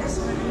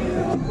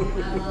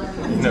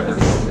Never.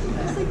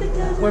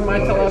 when my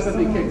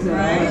telepathy kicks in. Go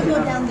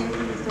down there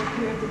and it's up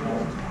here at the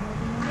bench.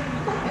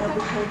 I'll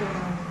be holding on.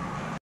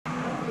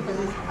 Because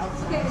it's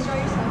outside. Okay, show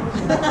yourself.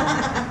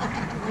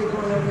 You're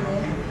going over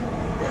there.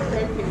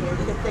 Third period,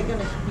 because they're going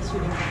to be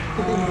shooting.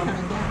 Because they're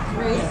coming down.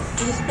 Right?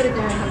 You just put it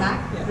there and come back?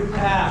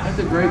 Yeah. That's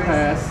a great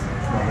pass.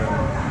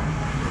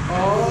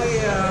 Oh,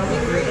 yeah.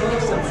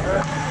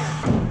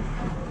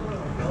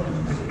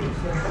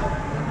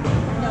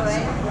 No,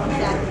 right?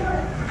 Exactly.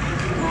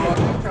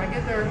 Try to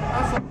get there.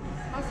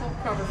 Hustle,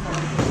 cover for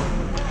him.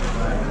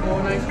 Oh,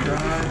 nice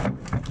drive.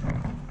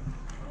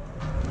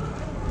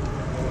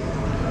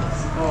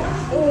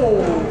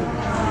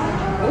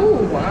 Oh,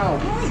 wow.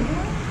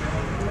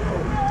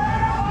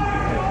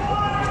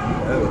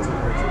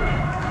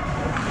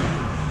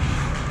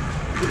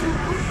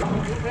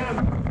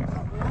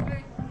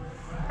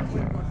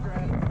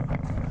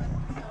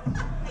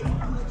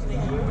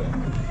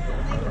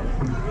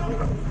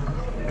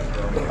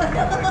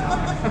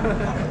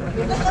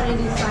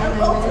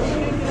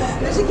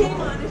 There's a game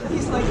on it.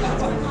 He's like,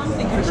 that's what I'm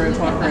thinking. That's a great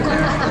block right there.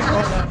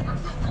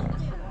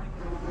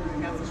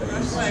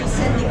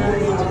 Sending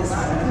just.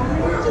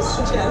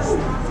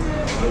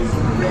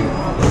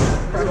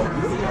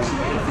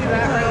 See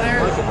that right there?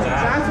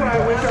 That's what I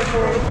wish I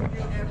could.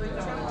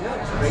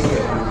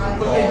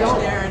 But they don't.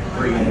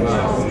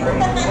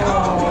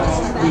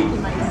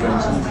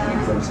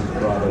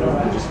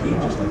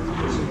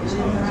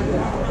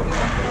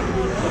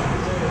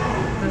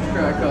 That's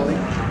correct, Ollie.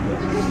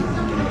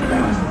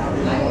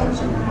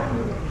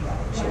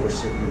 So we're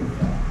sitting there.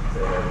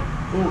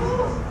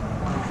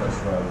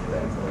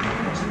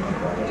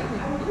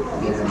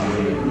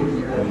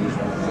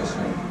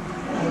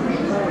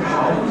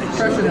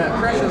 Pressure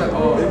that.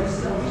 Oh.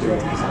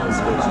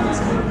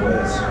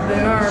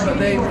 They are, but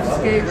they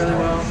skate really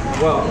well.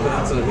 Well, but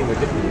that's what I mean. They're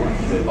getting one.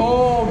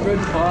 Oh, good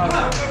puck.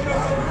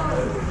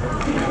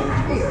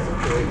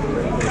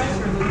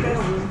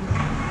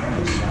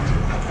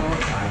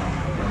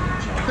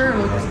 Turn,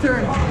 Lucas,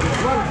 turn.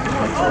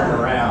 Turn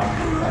around.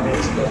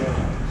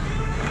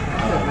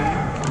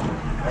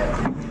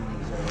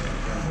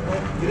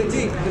 Get a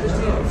team.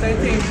 Same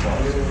team.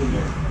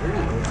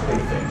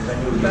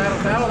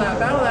 Battle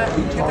that.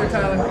 Get there,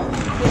 Tyler.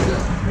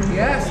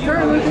 Yes,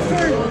 turn, Lucas,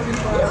 turn.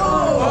 Oh!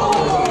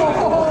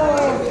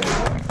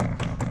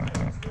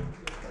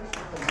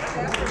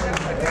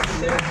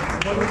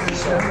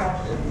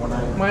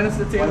 minus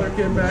the Taylor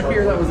kid back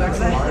here. That was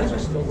excellent.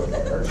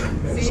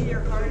 See,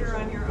 you're harder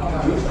on your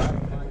own.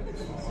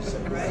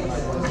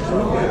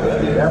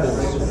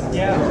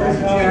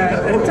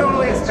 Yeah, it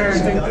totally is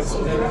parenting.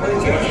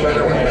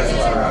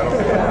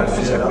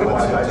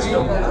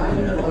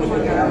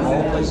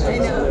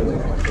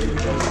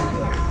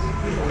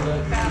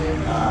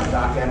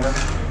 Doc Ender.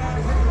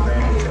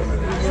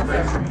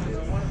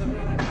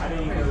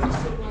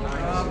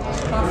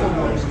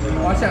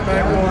 Watch that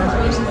back door.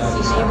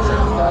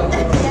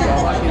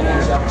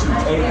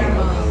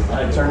 I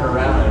turned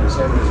around and it was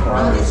him and his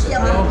brother.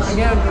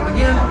 Again.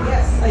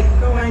 Like,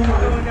 go on, you go,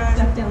 guys.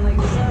 Step down like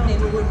this. They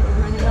would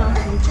run it off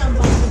and jump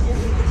off again.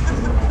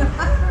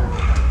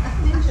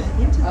 Ninja,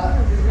 into the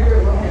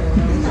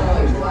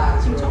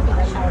you told me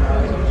that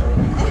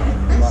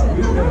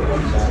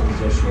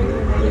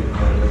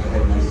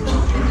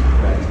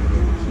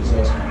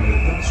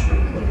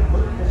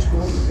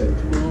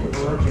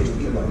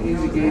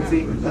Easy,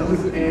 Gatesy. That was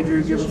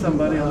Andrew giving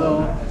somebody a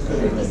little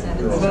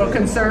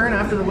concern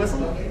after the whistle.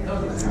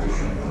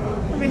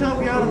 Let me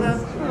help you out of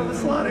the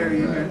slot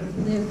area here.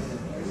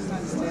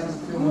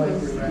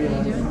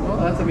 Well,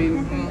 that's, I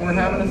mean, we're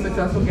having a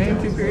successful game,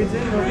 2 periods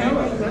in.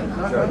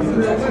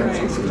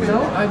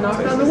 No, I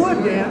knocked on the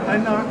wood, Dan. I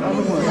knocked on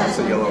the wood. That's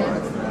a yellow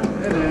line.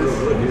 It is.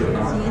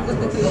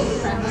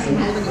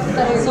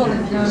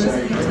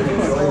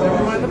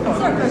 Never mind the puck.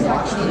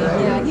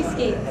 Yeah, he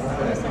skates.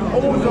 Oh,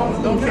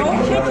 don't kick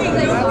me.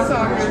 Not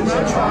soccer,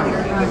 not soccer. I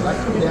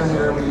come down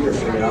here every year,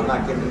 so I'm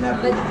not giving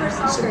that. But for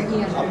soccer,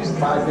 yeah. I'll be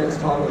 5 minutes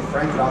talking with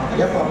Frank.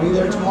 I'll be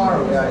there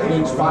tomorrow. Yeah, it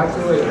ain't 5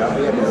 to 8. I'll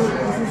be at there.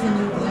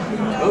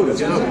 Oh, good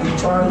job.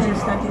 Charles.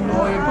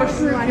 Oh, you pushed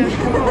through again.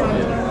 Come on.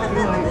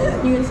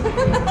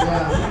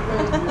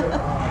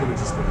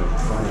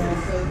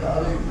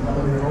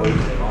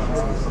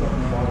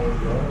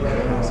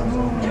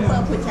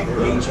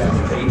 They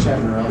each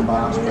have their own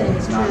box, but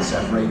it's not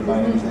separated by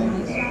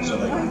anything. So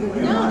like,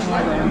 you're not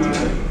like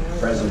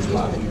president's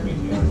box, you're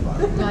in the other box.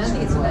 No, I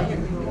think it's better.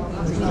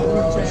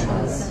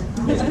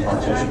 There's a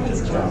partition to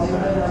the job.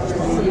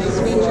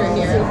 Feature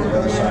here. On the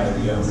other side of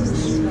the owners.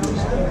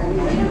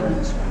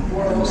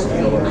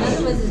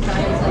 Another was his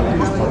diet, like,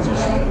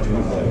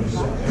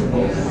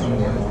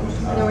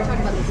 no, we're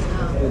talking about this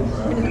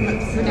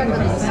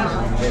now.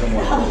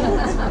 We're talking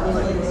about this now.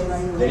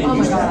 They didn't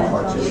used to have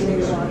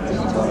partitions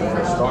until they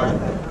first started.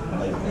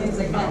 Like,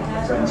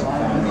 friends and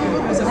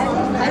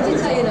family. I have to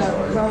tell you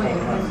though, rowing,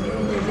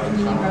 there's a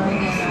community rowing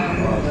and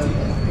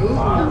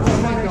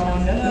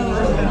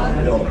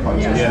Build a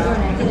partition. I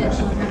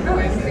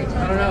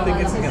don't know. I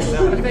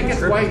think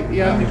it's white,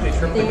 yeah. I think they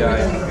tripped the guy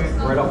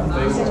right off the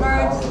face.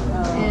 charge,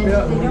 and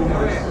Yeah. they don't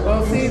work.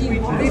 Well, see, these are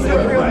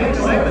real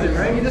people,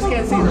 right? You just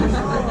can't see them.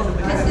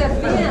 Because the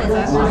fans,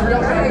 that's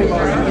Real happy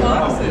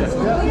about it.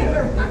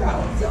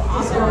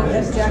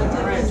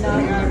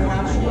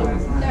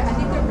 I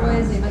think the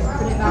boys, they must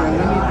put it back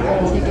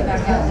and take it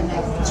back out the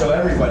next time. So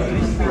everybody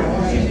is So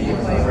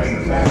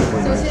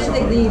as soon as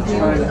they leave, they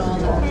open all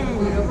the.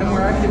 And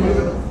we're actually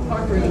moving the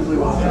puck reasonably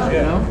well,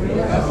 you know?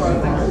 That's what I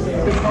think.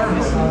 Good part of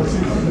it.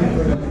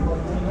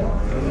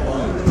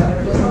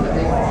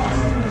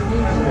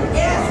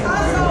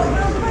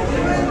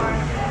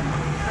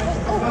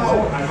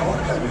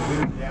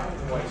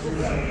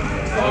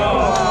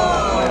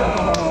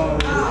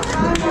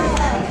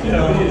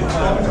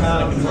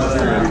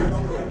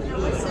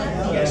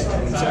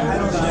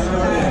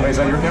 Wait, is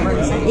that your camera?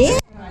 Yeah,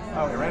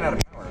 Oh, it ran out of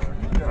power.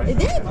 it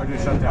did. Or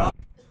just shut down?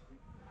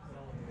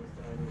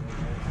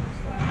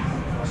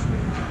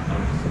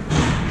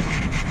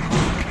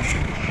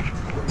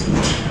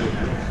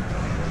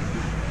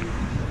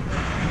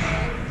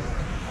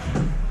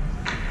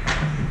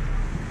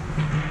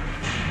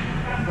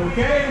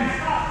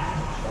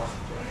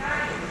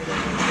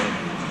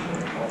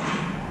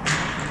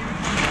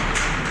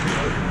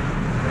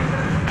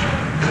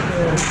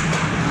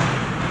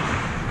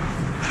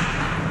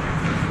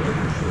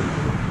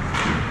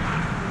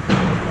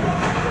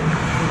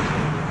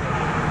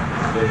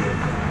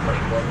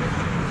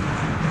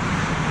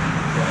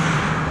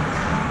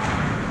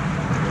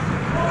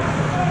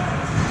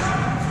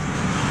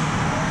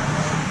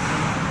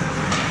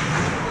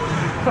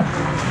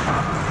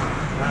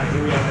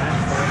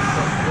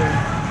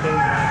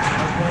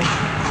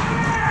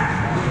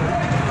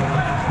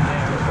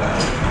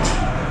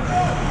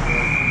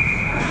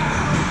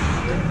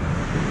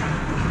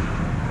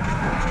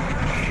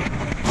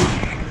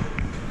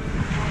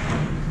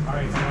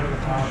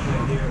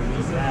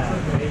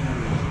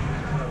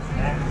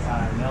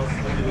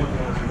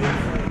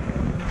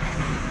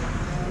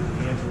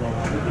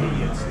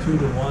 It's 2-1,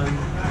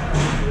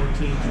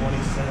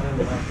 14-27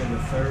 left in the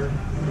third.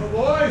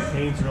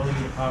 Canes really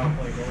need a power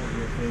play goal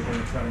here if they're going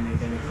to try to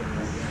make anything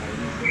like that. They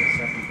need to get a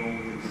second goal.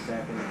 We're going to get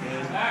back in the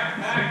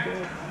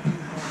game.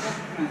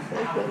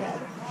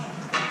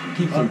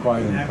 Keep them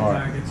quiet in the car.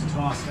 McIntyre gets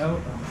tossed out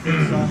on the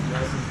face-off.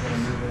 Weston's going to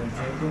move in and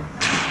take it.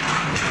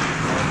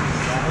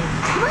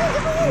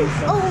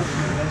 Oh,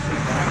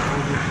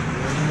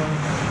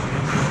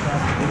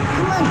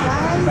 come on,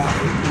 guys.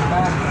 Oh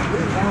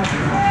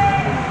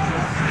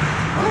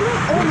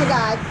my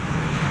God.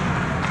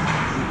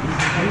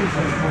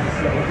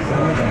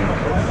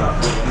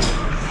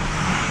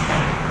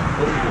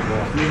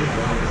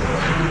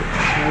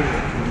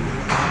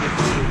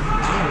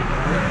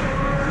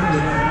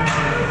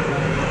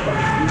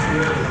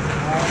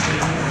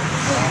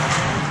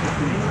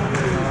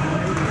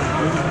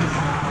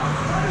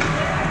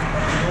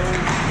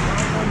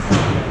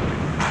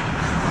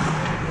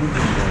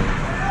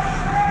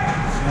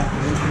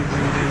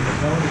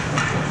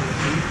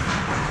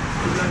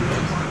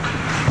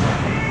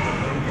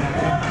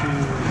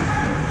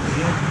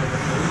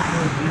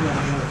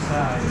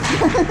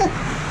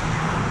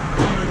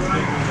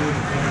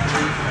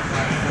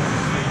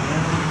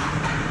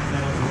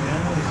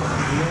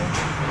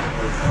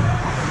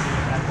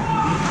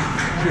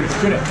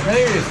 Shoot it. There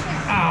it is.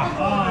 Ah.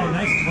 Oh,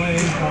 nice play.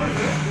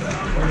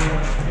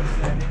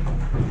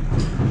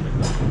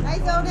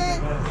 Nice, Odin.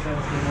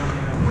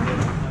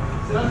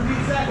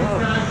 17 seconds,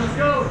 guys. Let's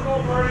go. Go,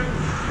 Marty.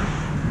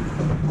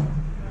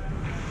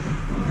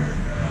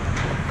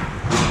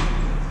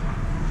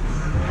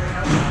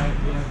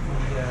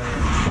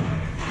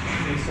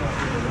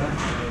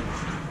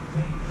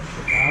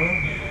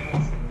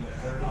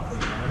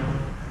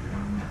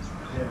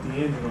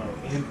 D'Angelo,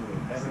 Andrew,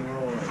 Evan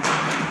Roy.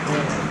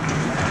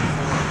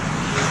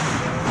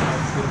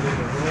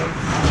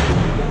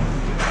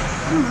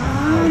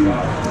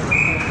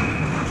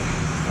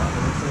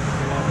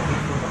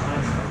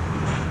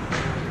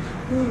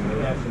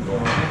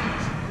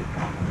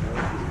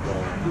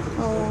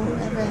 Oh,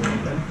 Evan.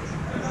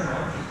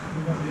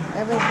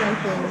 Evan's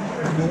drinking.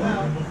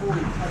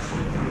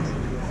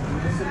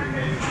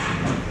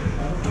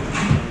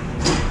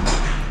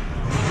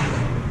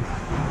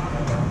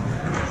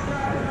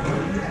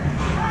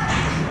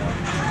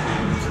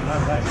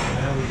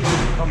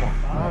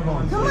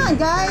 Come on,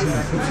 guys.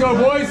 Let's go,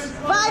 boys.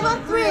 5 on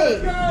 3.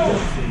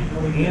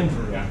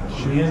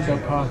 Andrew,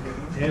 Puck,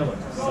 Taylor,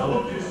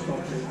 Sullivan.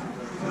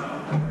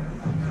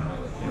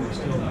 We're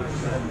still not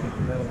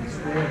that'll be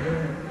scored.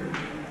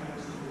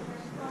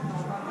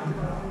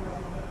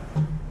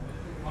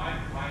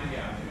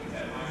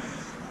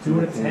 2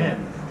 out of 10.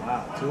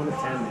 Wow, 2 out of 10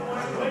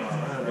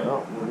 there. No,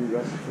 we'll be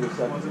resting for a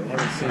second. I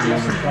haven't seen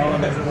Justin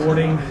Collins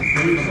boarding.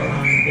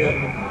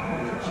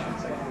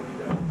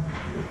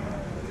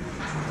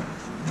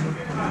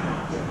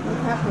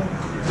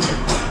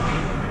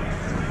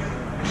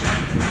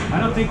 I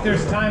don't think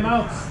there's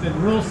timeouts. The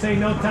rules say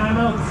no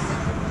timeouts.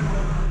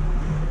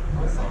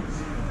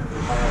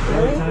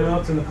 No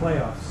timeouts in the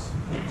playoffs.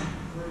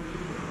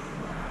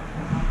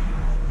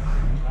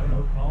 I don't know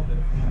who called it,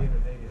 if we did or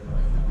they did.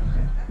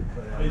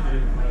 But they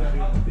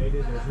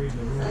did. They was reading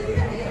the rules.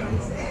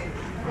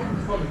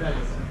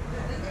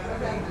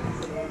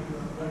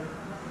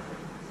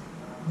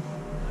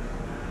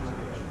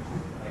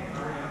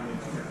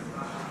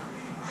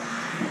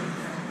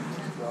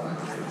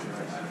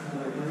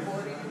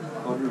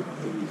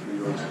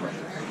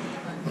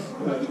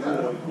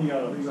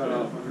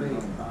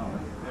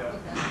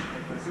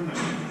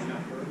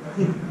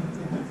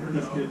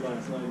 This kid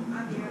last night.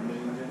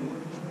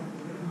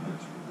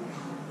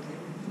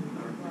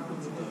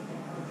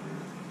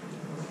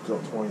 Still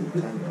 20 to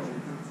 10 though.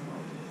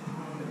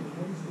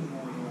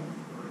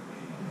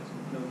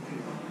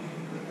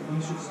 You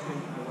should stay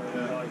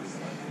away.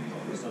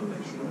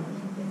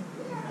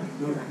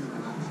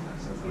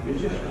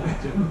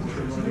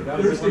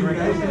 Thursday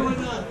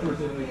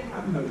night?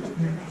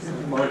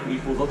 Mark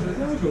equals up to the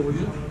go, would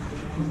you?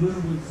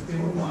 Literally stay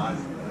alive.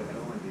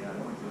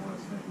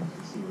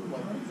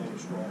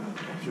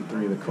 Shoot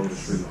 3 of the Coda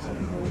Streets.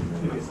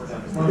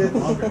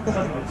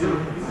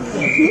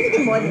 You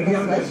need more than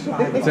a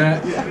sweatshirt. What's that?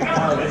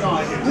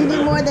 You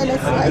need more than a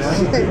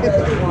sweatshirt.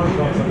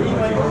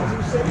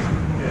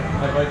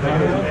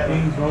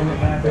 Things rolling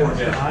back.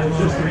 I'm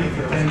just ready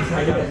for 10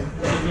 seconds.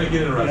 It's going to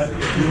get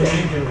interesting.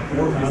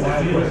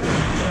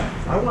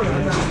 I want to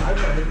hit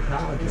the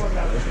college,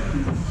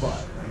 but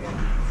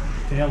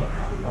Taylor.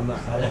 I'm not.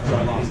 After I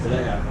lost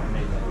today, I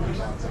made that.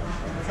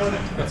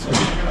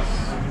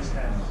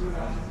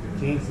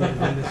 Canes didn't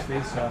win this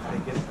face off. They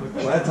get a quick.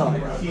 Well, that's all.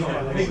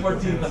 Make more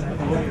teams. I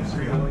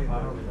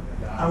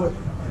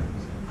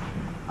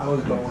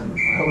was going.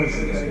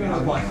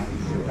 I'm like.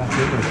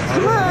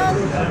 Come on.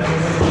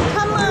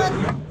 Come on.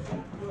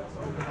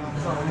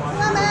 Come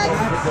on, Max.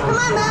 Come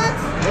on, Max.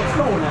 What's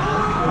going on?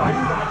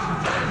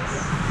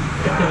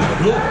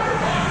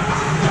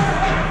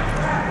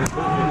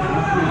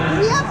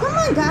 Yeah, come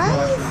on,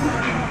 guys.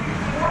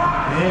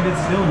 And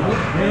it's still not.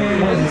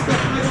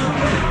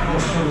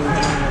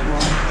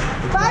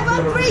 5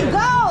 on 3, go.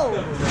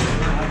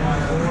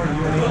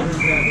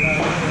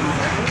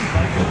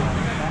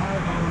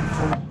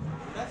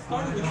 That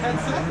started with 10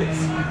 seconds.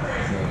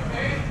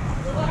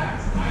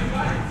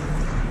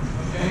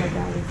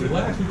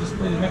 Relax, we just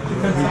played an extra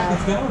 10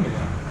 seconds down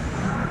again.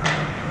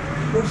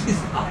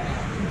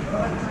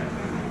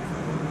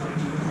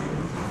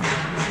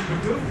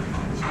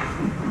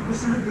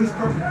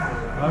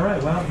 All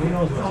right, well, who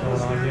knows what's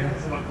going on here.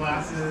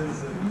 Glasses.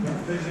 All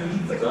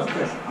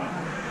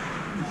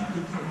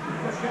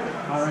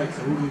right,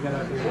 so who we got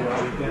up here? We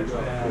got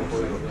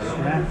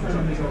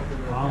Stratford,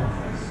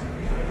 Collins.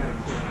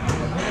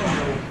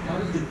 How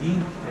does the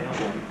dean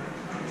fail?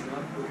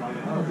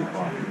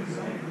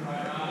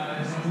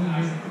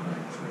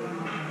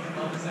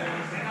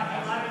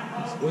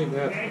 Explain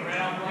that.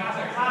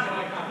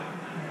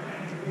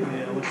 Yeah,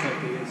 it looks like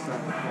they did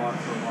start the clock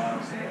for a while,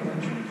 so they're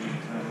changing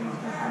the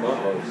time. Not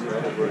us.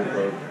 That was very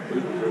hard. We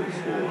were very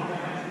school.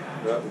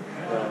 That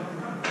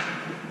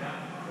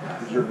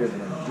You're good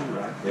enough too,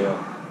 right? yeah.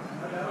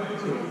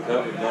 That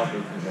would not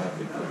make me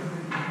happy.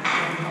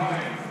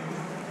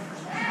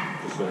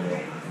 Just so you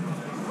know.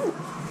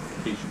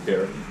 In case you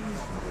care.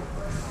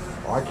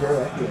 Oh, I care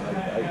that game.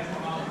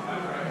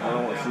 I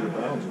don't want to see the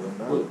Browns with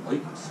them. Well,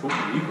 like, so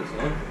many Eagles,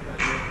 huh?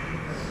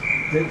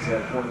 Diggs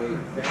had 28.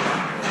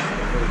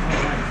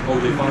 Oh,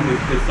 they finally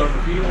start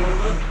to feel a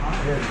little bit?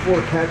 He had 4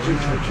 catches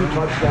for 2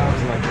 touchdowns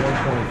and like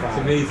 125.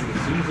 It's amazing.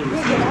 As soon as it was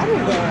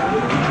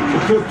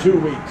It took 2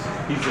 weeks.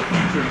 he's a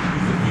feature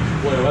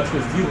player. That's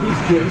because He's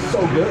good. He's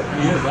so good.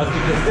 he is. That's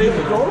because they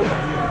were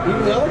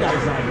Even the other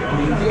guy's not good. I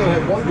mean, he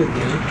only had 1 good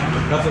game.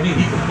 That's what I mean.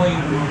 He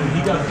complained when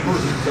he got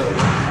hurt. So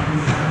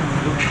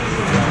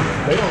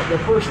They don't.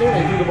 The first thing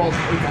they do the ball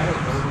 8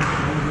 times.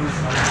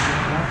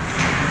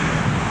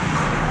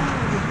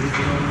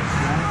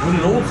 win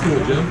it old school,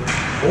 Jim.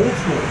 Old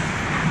school.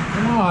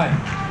 Come on.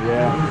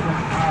 Yeah.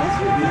 That's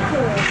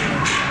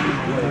ridiculous.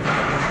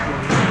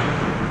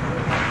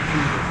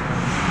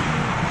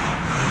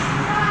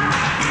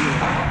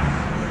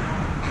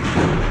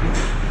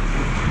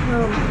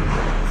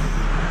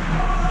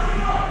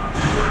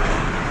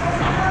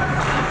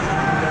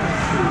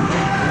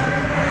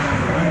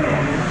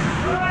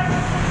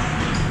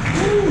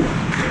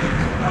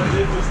 I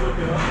did just look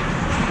it up.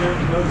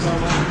 There's notes on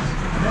that.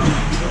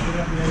 Look it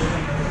up and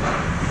everything.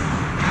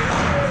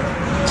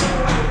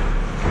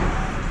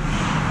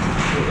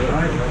 All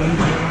right, the Kings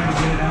are trying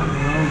to get it out in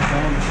their own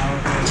zone. How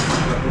it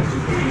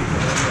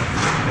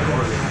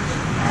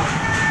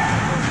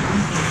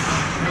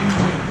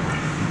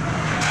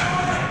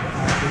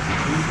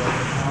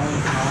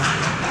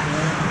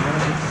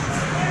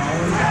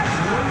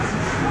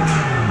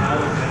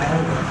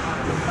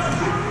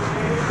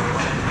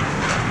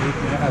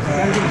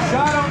gotta get a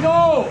shot on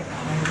goal!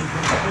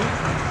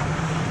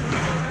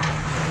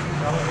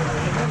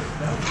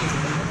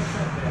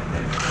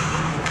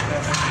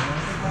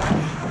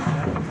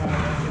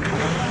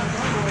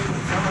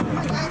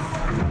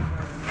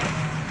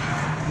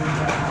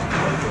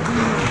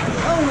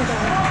 Oh my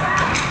God.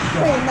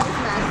 Wait, that's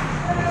nice.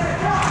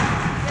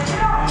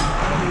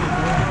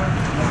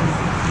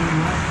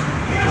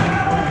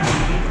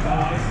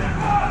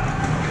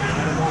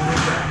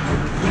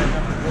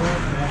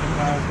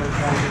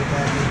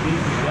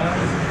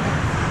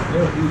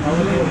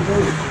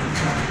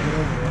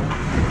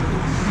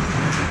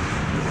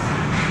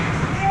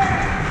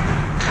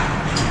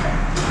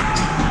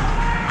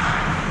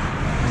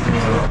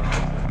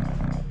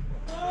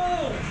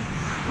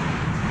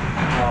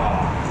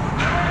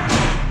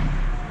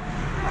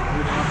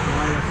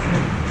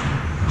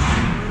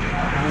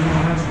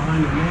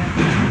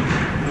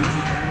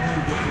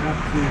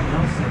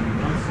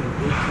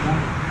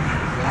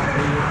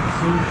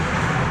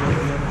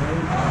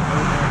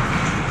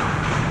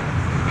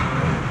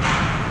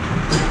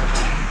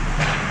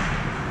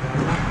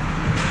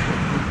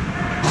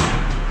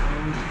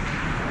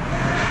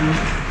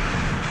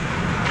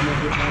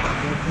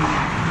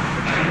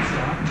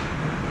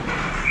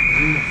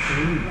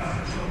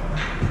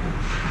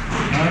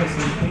 Alright, so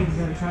the Canes are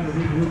going to try to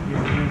regroup here.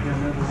 We're going to get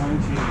another line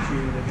change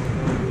here. They're going to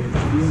go to the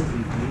field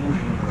and the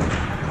end.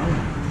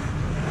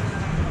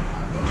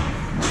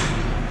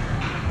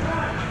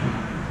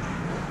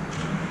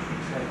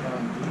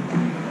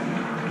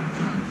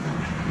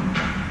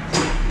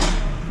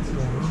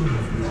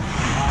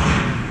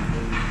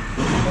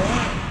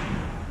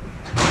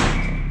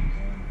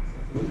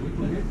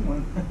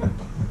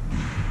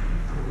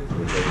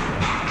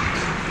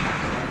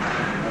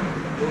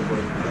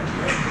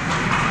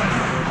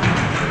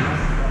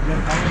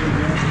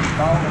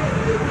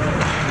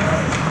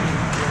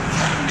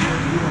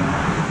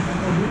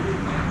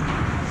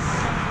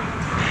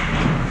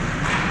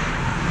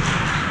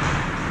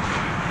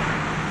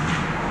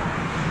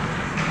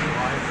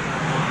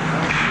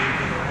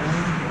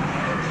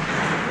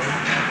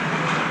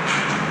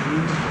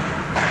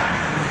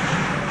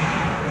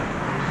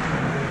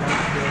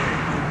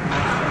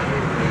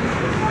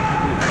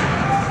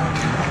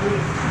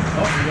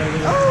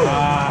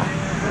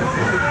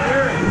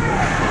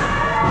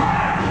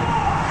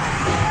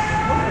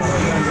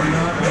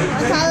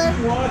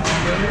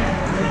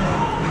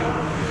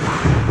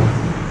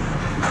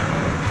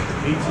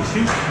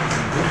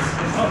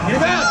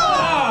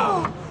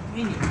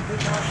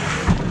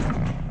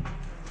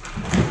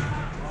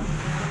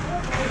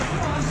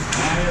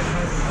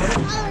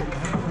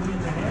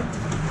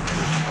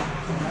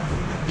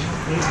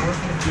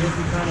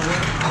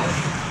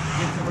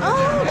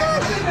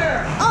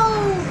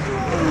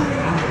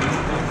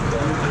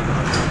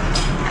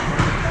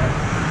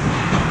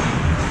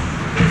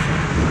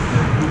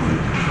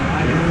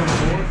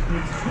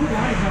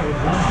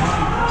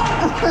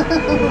 Look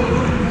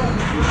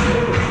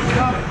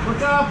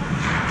up!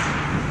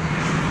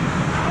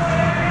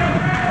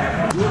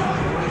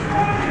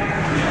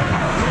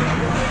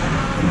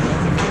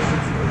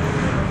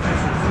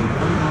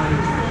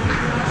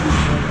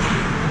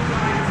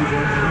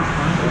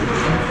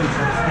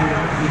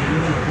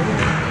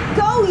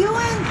 Go,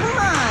 Ewan, come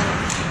on.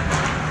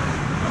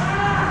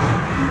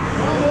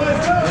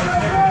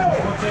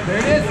 There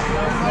it is!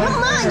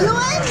 Come on,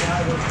 Ewan.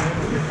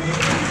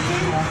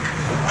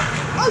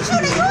 Oh,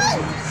 shoot it, Ewan.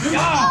 Oh.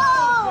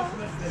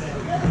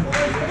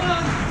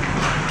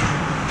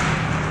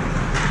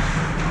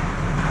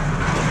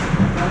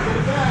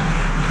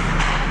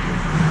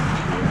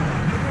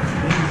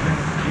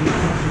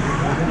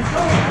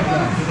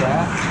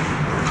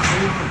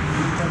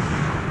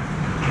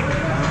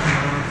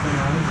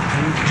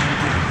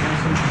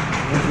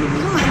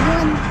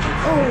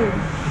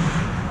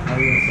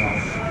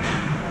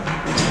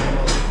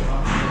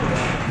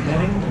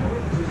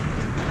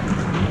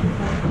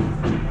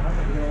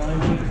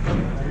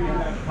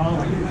 Come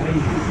on,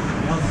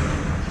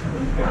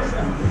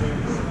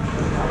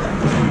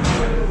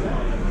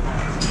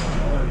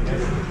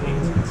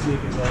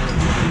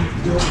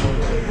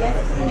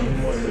 Ewan.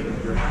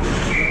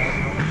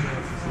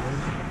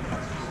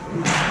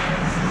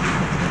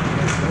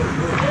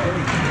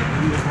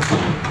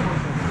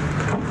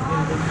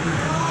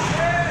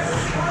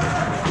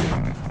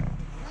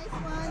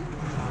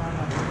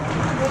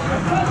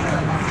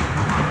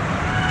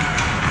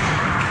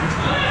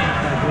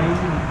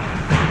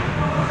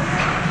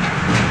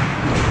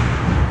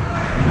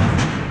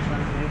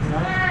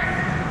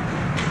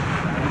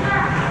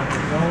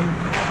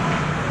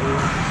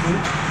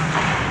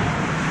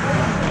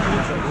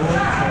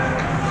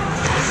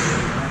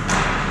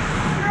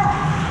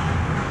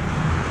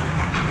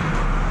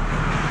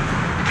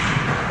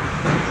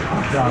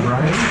 Good job,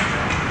 Ryan.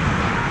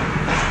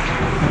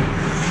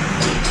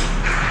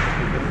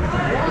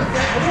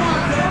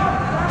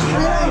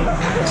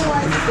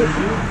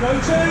 No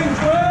change,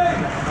 wait!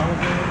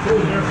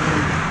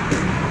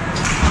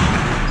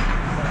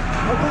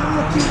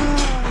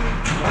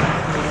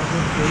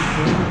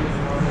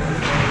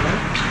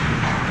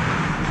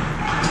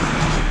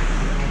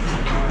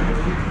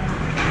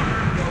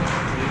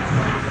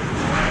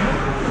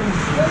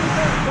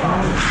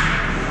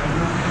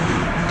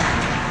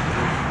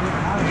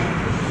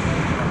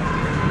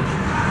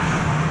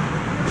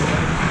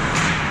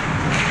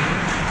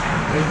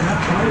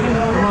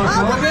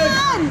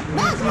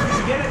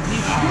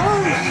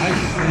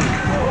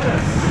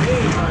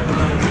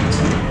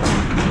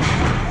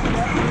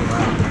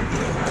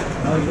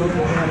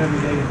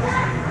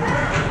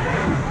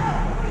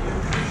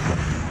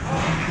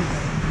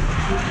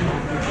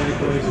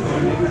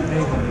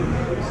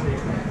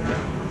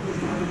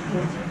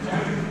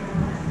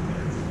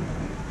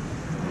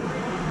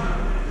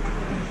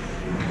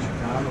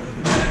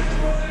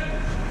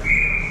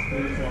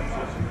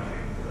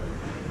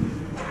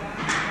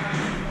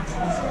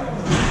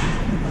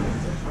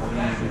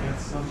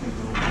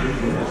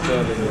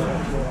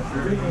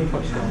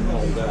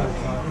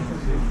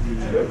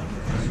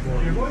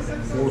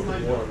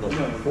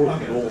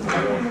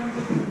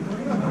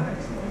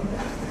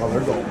 Oh,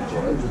 they're going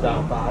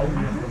down 5?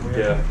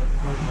 Yeah.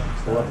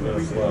 11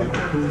 minutes left.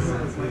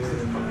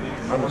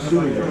 I'm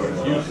assuming they're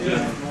going Houston.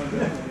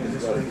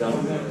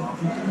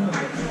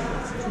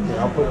 Yeah,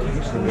 I'll put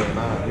Houston in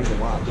 9. You can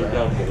watch They're that.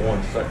 down for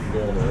 1 second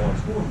goal to 1.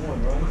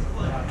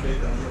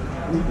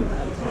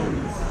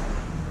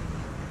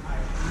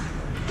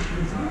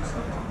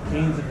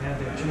 Canes have had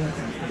their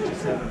chances, they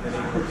just haven't been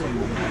able to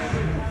move it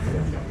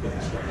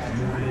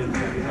in, a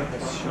couple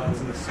shots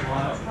in the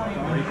slot,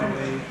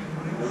 breakaway,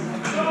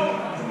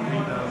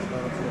 rebounds,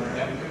 bounce around.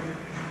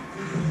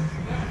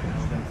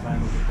 Then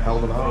finally get that. Hell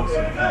of an house.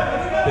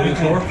 Did he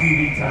score?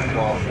 TV time.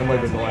 Well, it might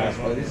have been the last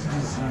one. This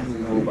is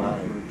usually go by.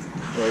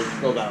 Right,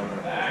 still down there.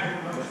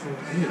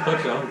 He's a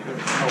touchdown.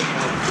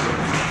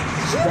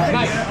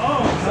 Nice!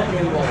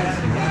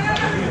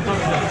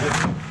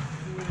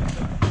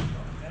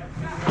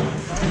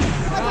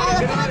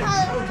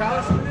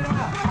 Tyler, spin it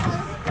out.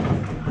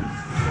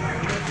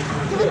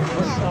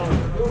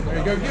 There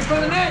you go, get in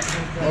front of the net!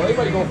 Well, they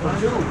might go for 2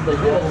 if they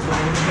did.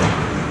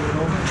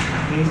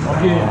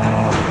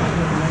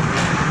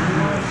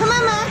 Come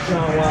on, Max.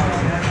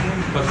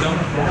 Touchdown.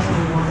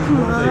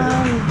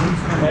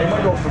 They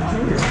might go for 2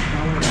 here. I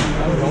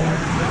don't know.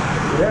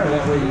 Yeah,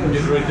 that way you can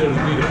Get right there to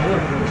beat a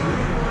fourth.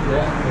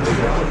 Yeah.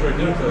 Right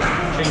there to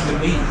change the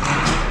lead.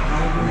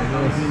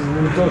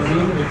 It's so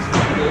deep, it's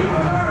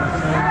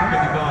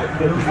 55.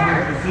 There's a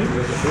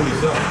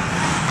 47.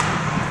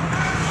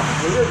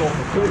 We're going to go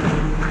for 2.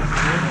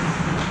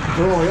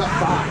 They're only up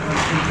 5.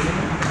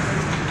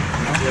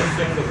 Yeah,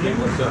 6 let's make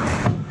 1 7.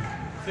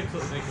 6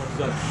 let's make 1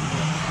 7.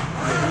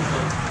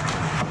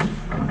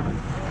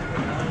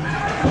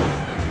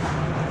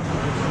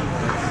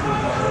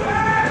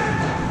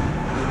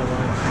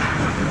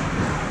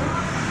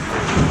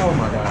 Oh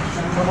my gosh.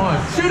 Come on,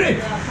 shoot it!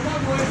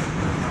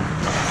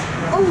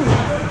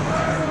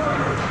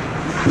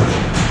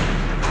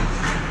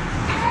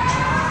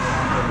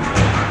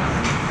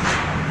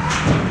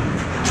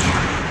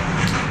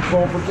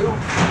 12 for 2.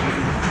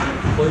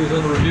 Plays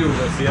under review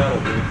against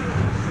Seattle, dude.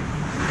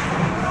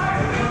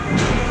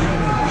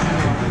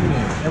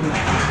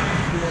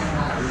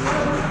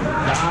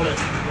 Got it.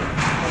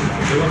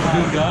 They want to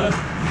do got it?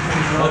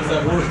 That's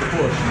that worst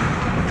push.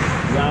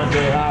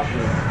 Dante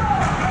Hopper.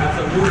 That's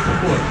that worst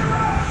push.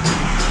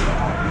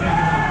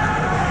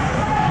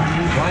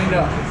 Wind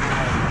up.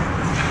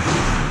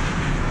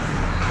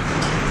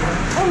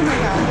 Oh my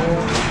god.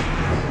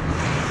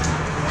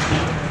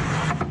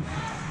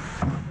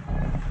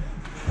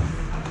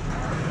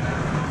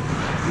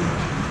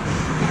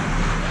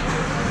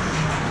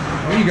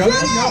 There you go.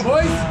 There you go,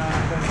 boys.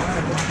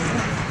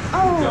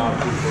 Oh.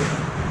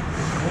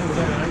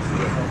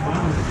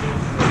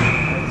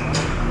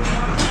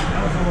 That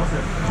was almost a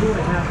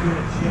 2.5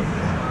 minute shift.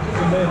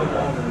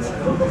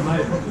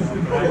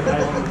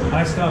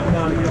 I stopped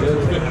down to get Yeah,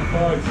 it's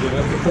 55, so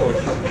that's the push.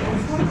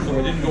 So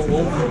I didn't go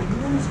over.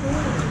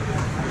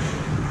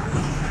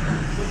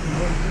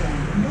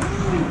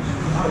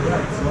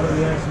 Alright, so what do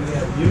we actually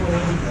have? You and we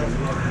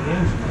have the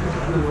engine.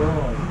 We're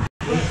all like,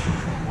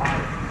 wow.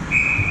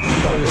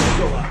 There's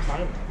still a lot of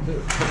time. Get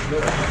it.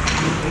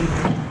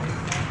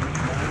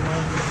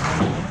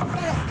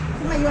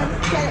 Come on, you want to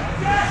get it.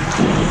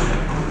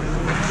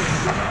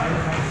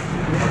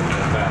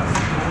 Fast.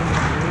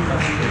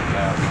 That's a big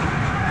pass.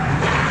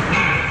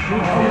 That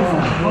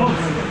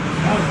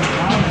was the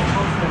loudest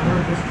post I've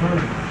heard this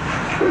turn.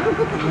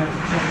 You have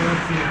to check it out,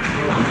 see it.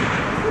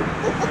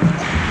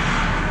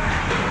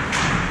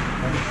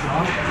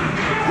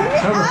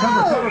 Cover,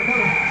 cover, cover,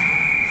 cover.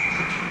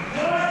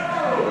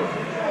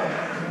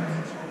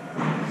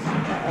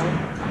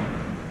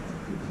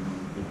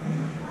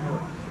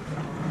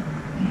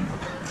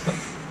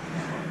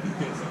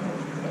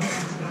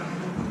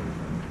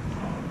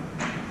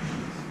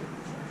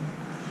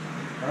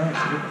 Alright,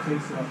 so get the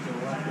face off to the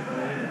left of the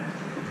lane.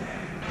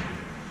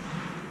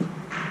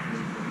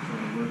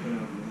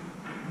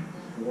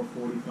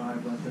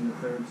 4:45 left in the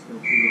third, still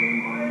 2-1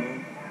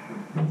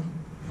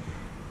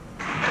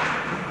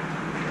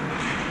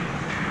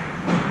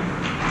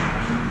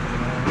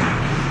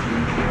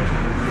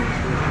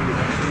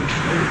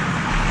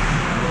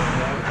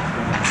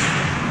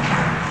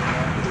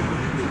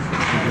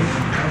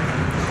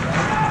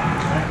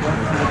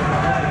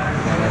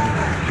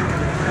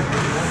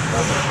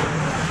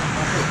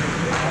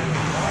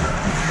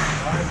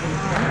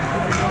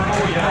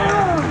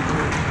 Dynamo.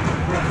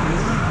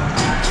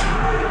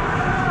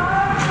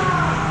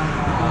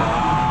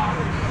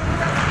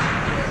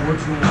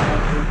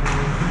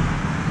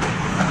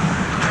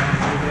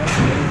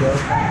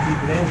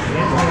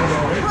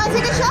 Come on,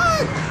 take a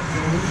shot.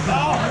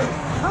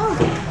 Oh.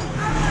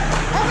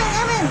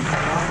 Evan.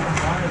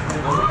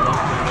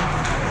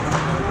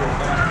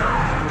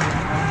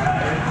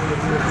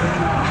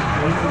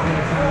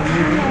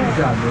 Good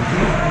job,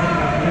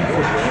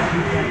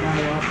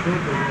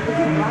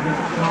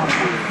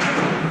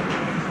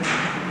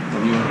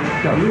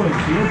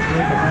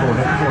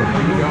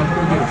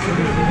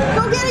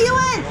 Go get it, you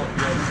win.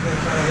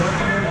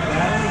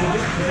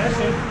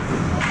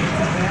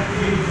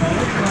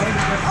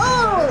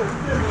 Oh.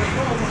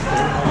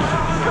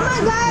 Come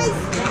on, guys.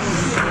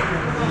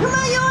 Come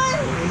on, you win.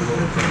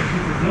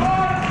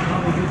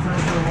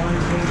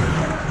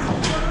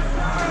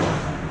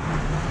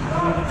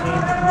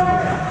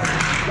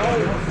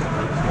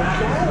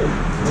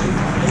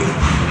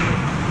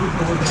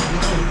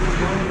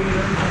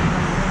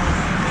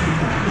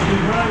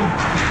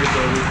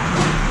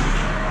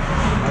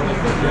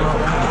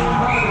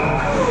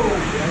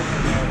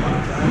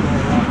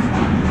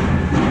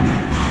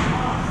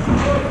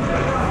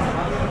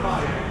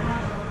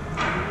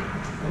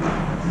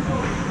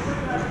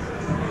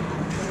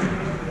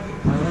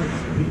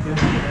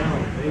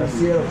 That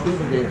Seattle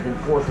Cleveland game has been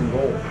 4th and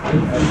goal.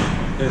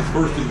 It's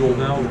 1st and goal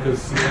now because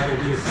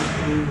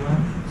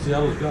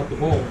Seattle's got the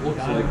ball. Looks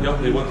like, yep,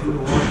 they went through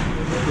the line.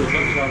 They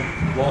touchdown,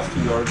 lost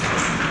 2 yards.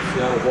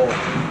 Seattle ball.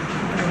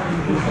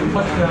 A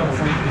touchdown will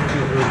make you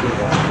feel very good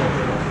about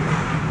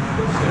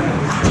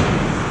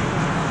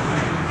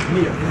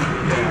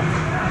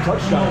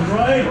Touchdown.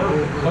 Right.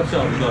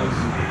 Touchdown is nice.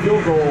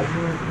 Field goal.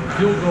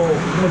 Field goal.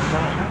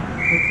 Touchdown.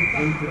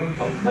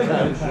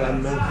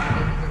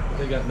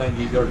 They got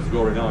 98 yards to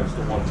go right now. I just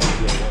don't want to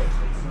see the other.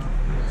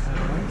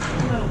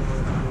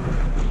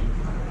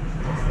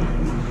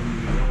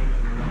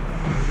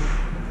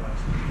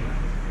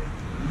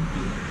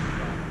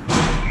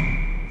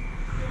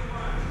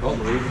 Well,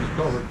 the Ravens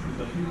covered.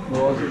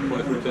 What was it?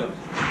 23-10.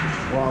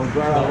 Well, I'm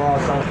glad I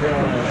lost South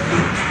Carolina.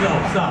 No,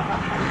 stop.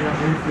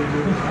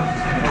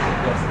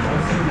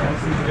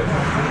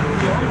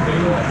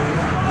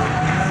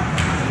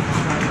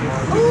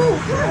 Ooh,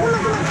 come on,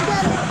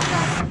 get it.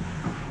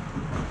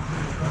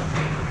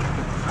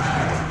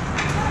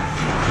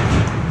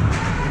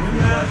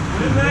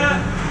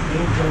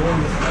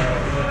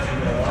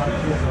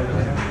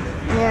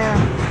 Yeah.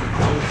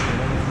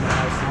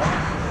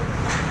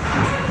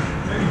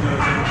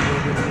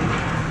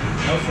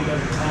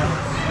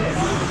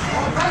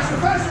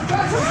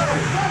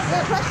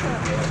 Pressure.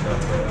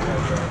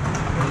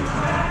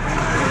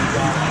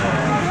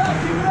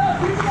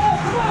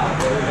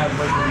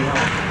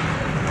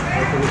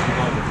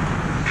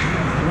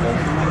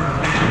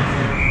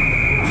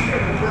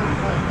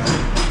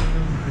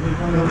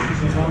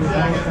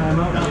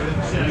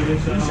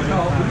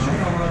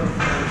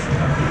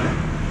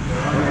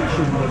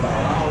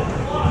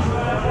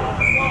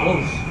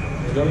 Close.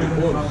 It's gotta be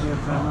close.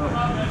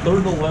 3rd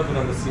and 11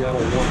 on the Seattle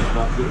one is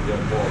not good yet,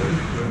 ball.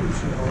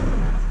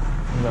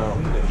 No,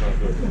 it's not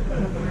good.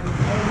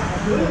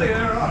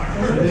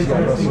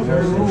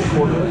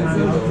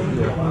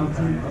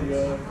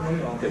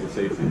 Take a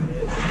safety.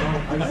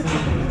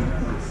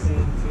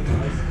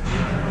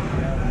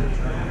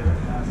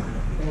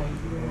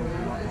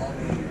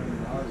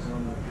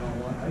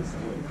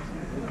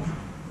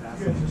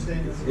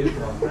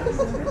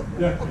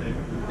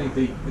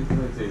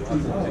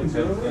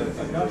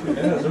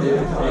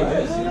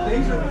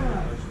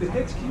 The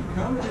hits keep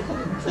coming.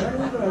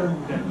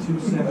 Got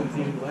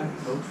 2:17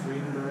 left. Coach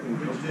Friedenberg and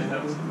Coach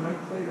Adams might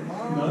play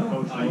tomorrow. No,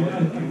 Coach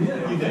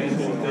Friedenberg. You guys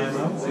will time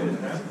out.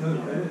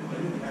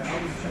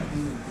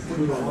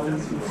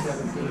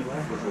 2:17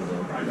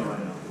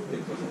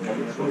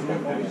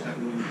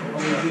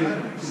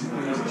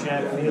 left.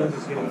 Chad Fields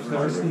is getting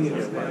thirsty.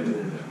 It's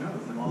been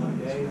a long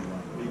day.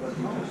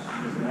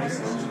 Nice.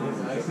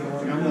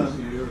 I'm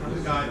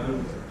the guy who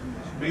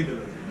made the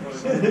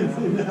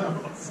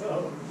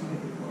so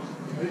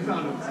they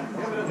found him.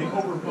 The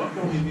overbook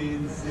only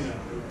means, a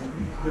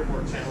bit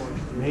more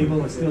challenge.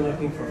 Mabel is still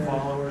looking for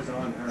followers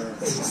on her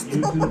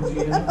YouTube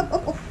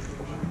channel.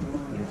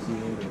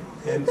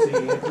 MC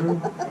Andrew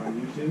on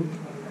YouTube.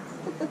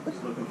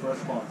 She's looking for a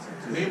sponsor.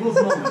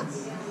 Mabel's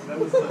Moments. That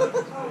was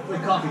the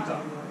coffee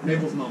talk.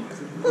 Mabel's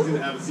Moments. We're going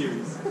to have a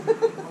series.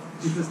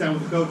 She sits down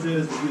with the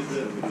coaches, reviews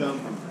it, with them.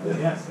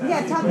 Yes.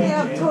 Yeah, talking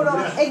of total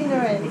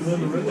ignorance.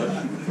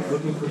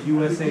 Looking for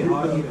USA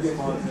Hockey to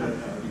sponsor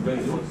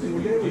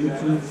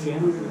YouTube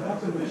channel.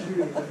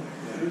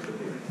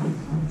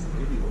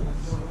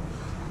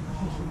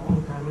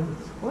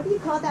 What do you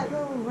call that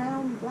little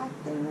round black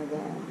thing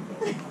again?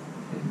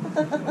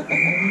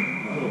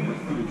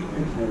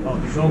 Oh,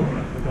 the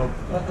GoPro.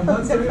 I'm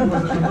not saying it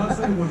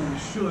wasn't we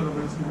should. I'm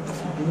just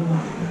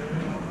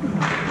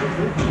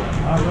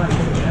All right.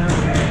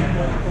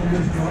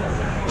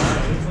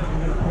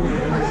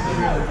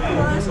 The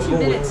last 2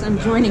 minutes, I'm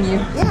joining you.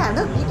 Yeah,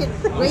 look, you get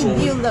great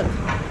view, look.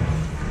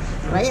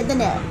 Right at the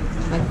net.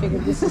 I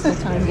figured this is the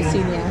time to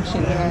see the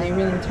action, and they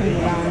really turned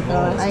it on for the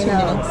last 2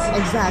 minutes.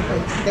 Exactly.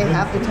 They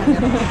have to turn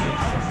it on.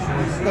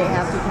 They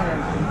have to turn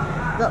it on.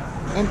 Look,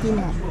 empty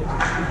net.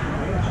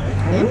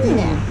 Empty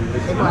net.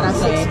 They brought out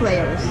 6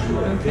 players.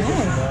 Okay.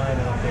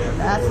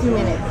 Last 2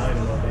 minutes.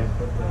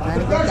 Trying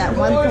to get that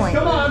 1 point.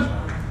 Come on!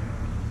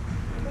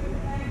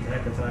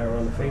 McIntyre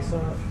on the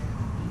face-off.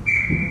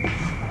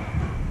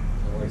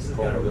 This is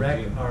going to wreck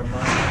our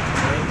mind.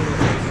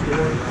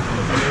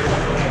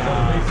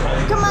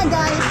 Come on,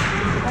 guys.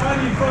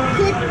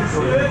 Keep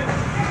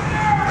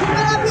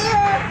it up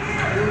here.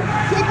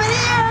 Keep it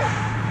here.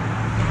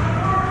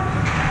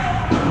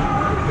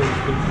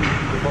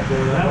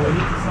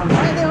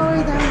 Right, they're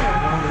already down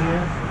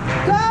there.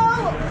 Go!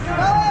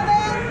 Go,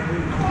 Evan!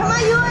 Come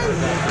on, Ewan!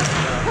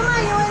 Come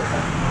on, Ewan!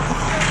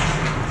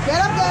 Get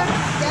up there!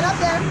 Get up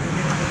there!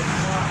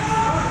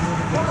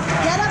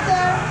 Get up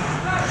there!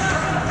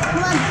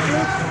 Come on,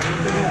 Luke!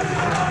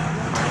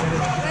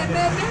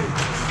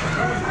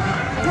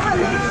 Come on,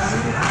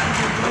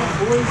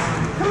 Luke!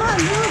 Come on,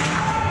 Luke!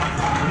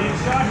 Need a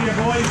shot here,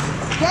 boys.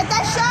 Get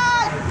that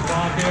shot!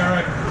 Block,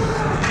 Eric.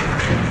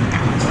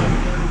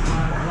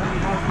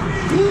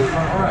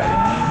 All right.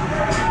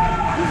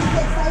 This is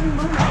the exciting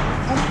moment.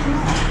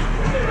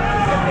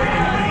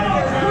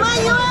 Come on,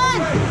 Ewan!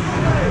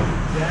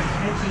 Jack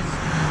pitches,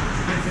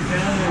 gets it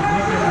down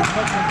and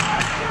puts it.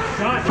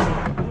 Shot.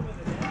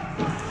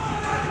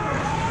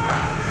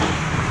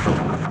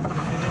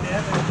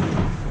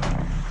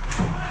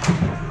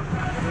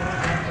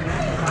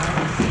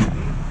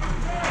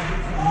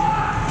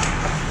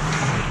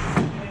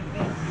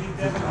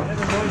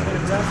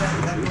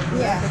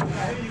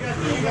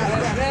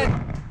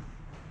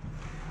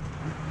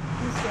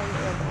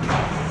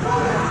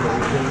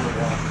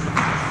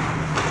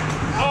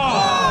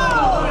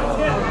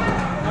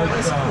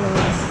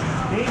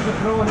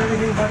 Throwing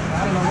everything, but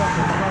I don't know what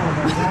they're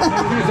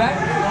throwing. Who's that?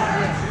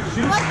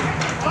 What?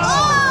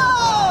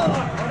 Oh!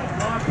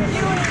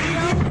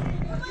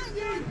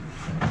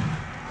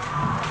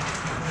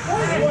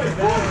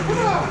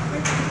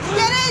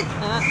 Get it!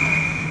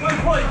 One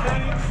point,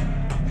 Danny.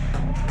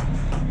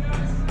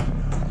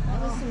 That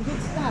was some good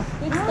stuff.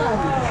 Good stuff.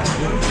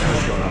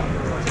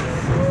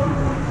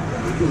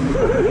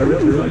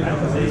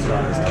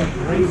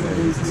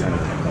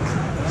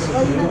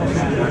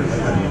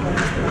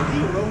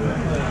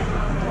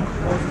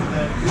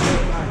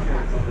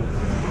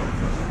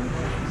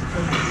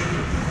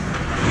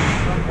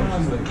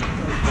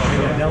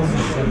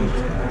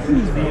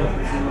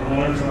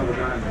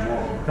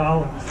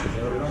 Collins.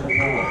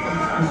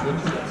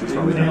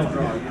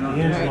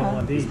 D'Angelo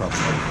on D.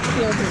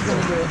 Fields is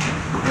going to do it.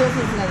 Fields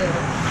is gonna do it.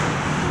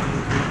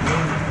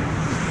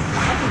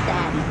 Look at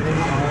that.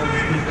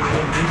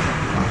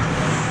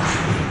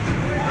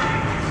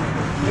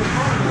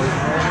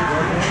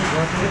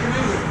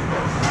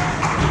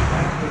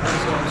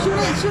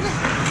 shoot it.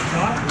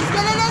 Just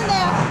get it in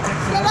there.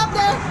 Get up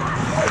there.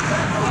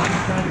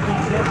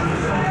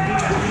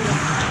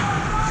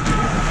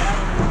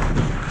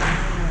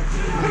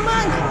 Come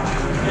on.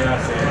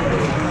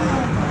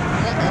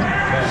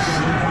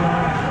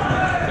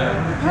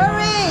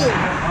 Hurry.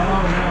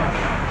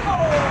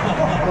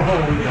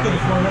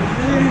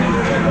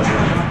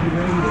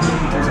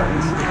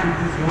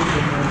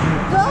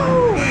 Go.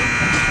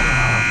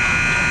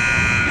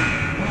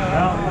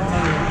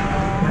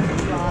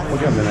 We'll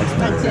give him the next bird.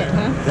 That's it,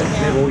 huh?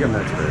 Maybe we'll give him the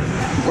next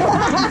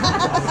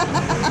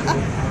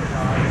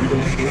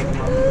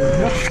bird.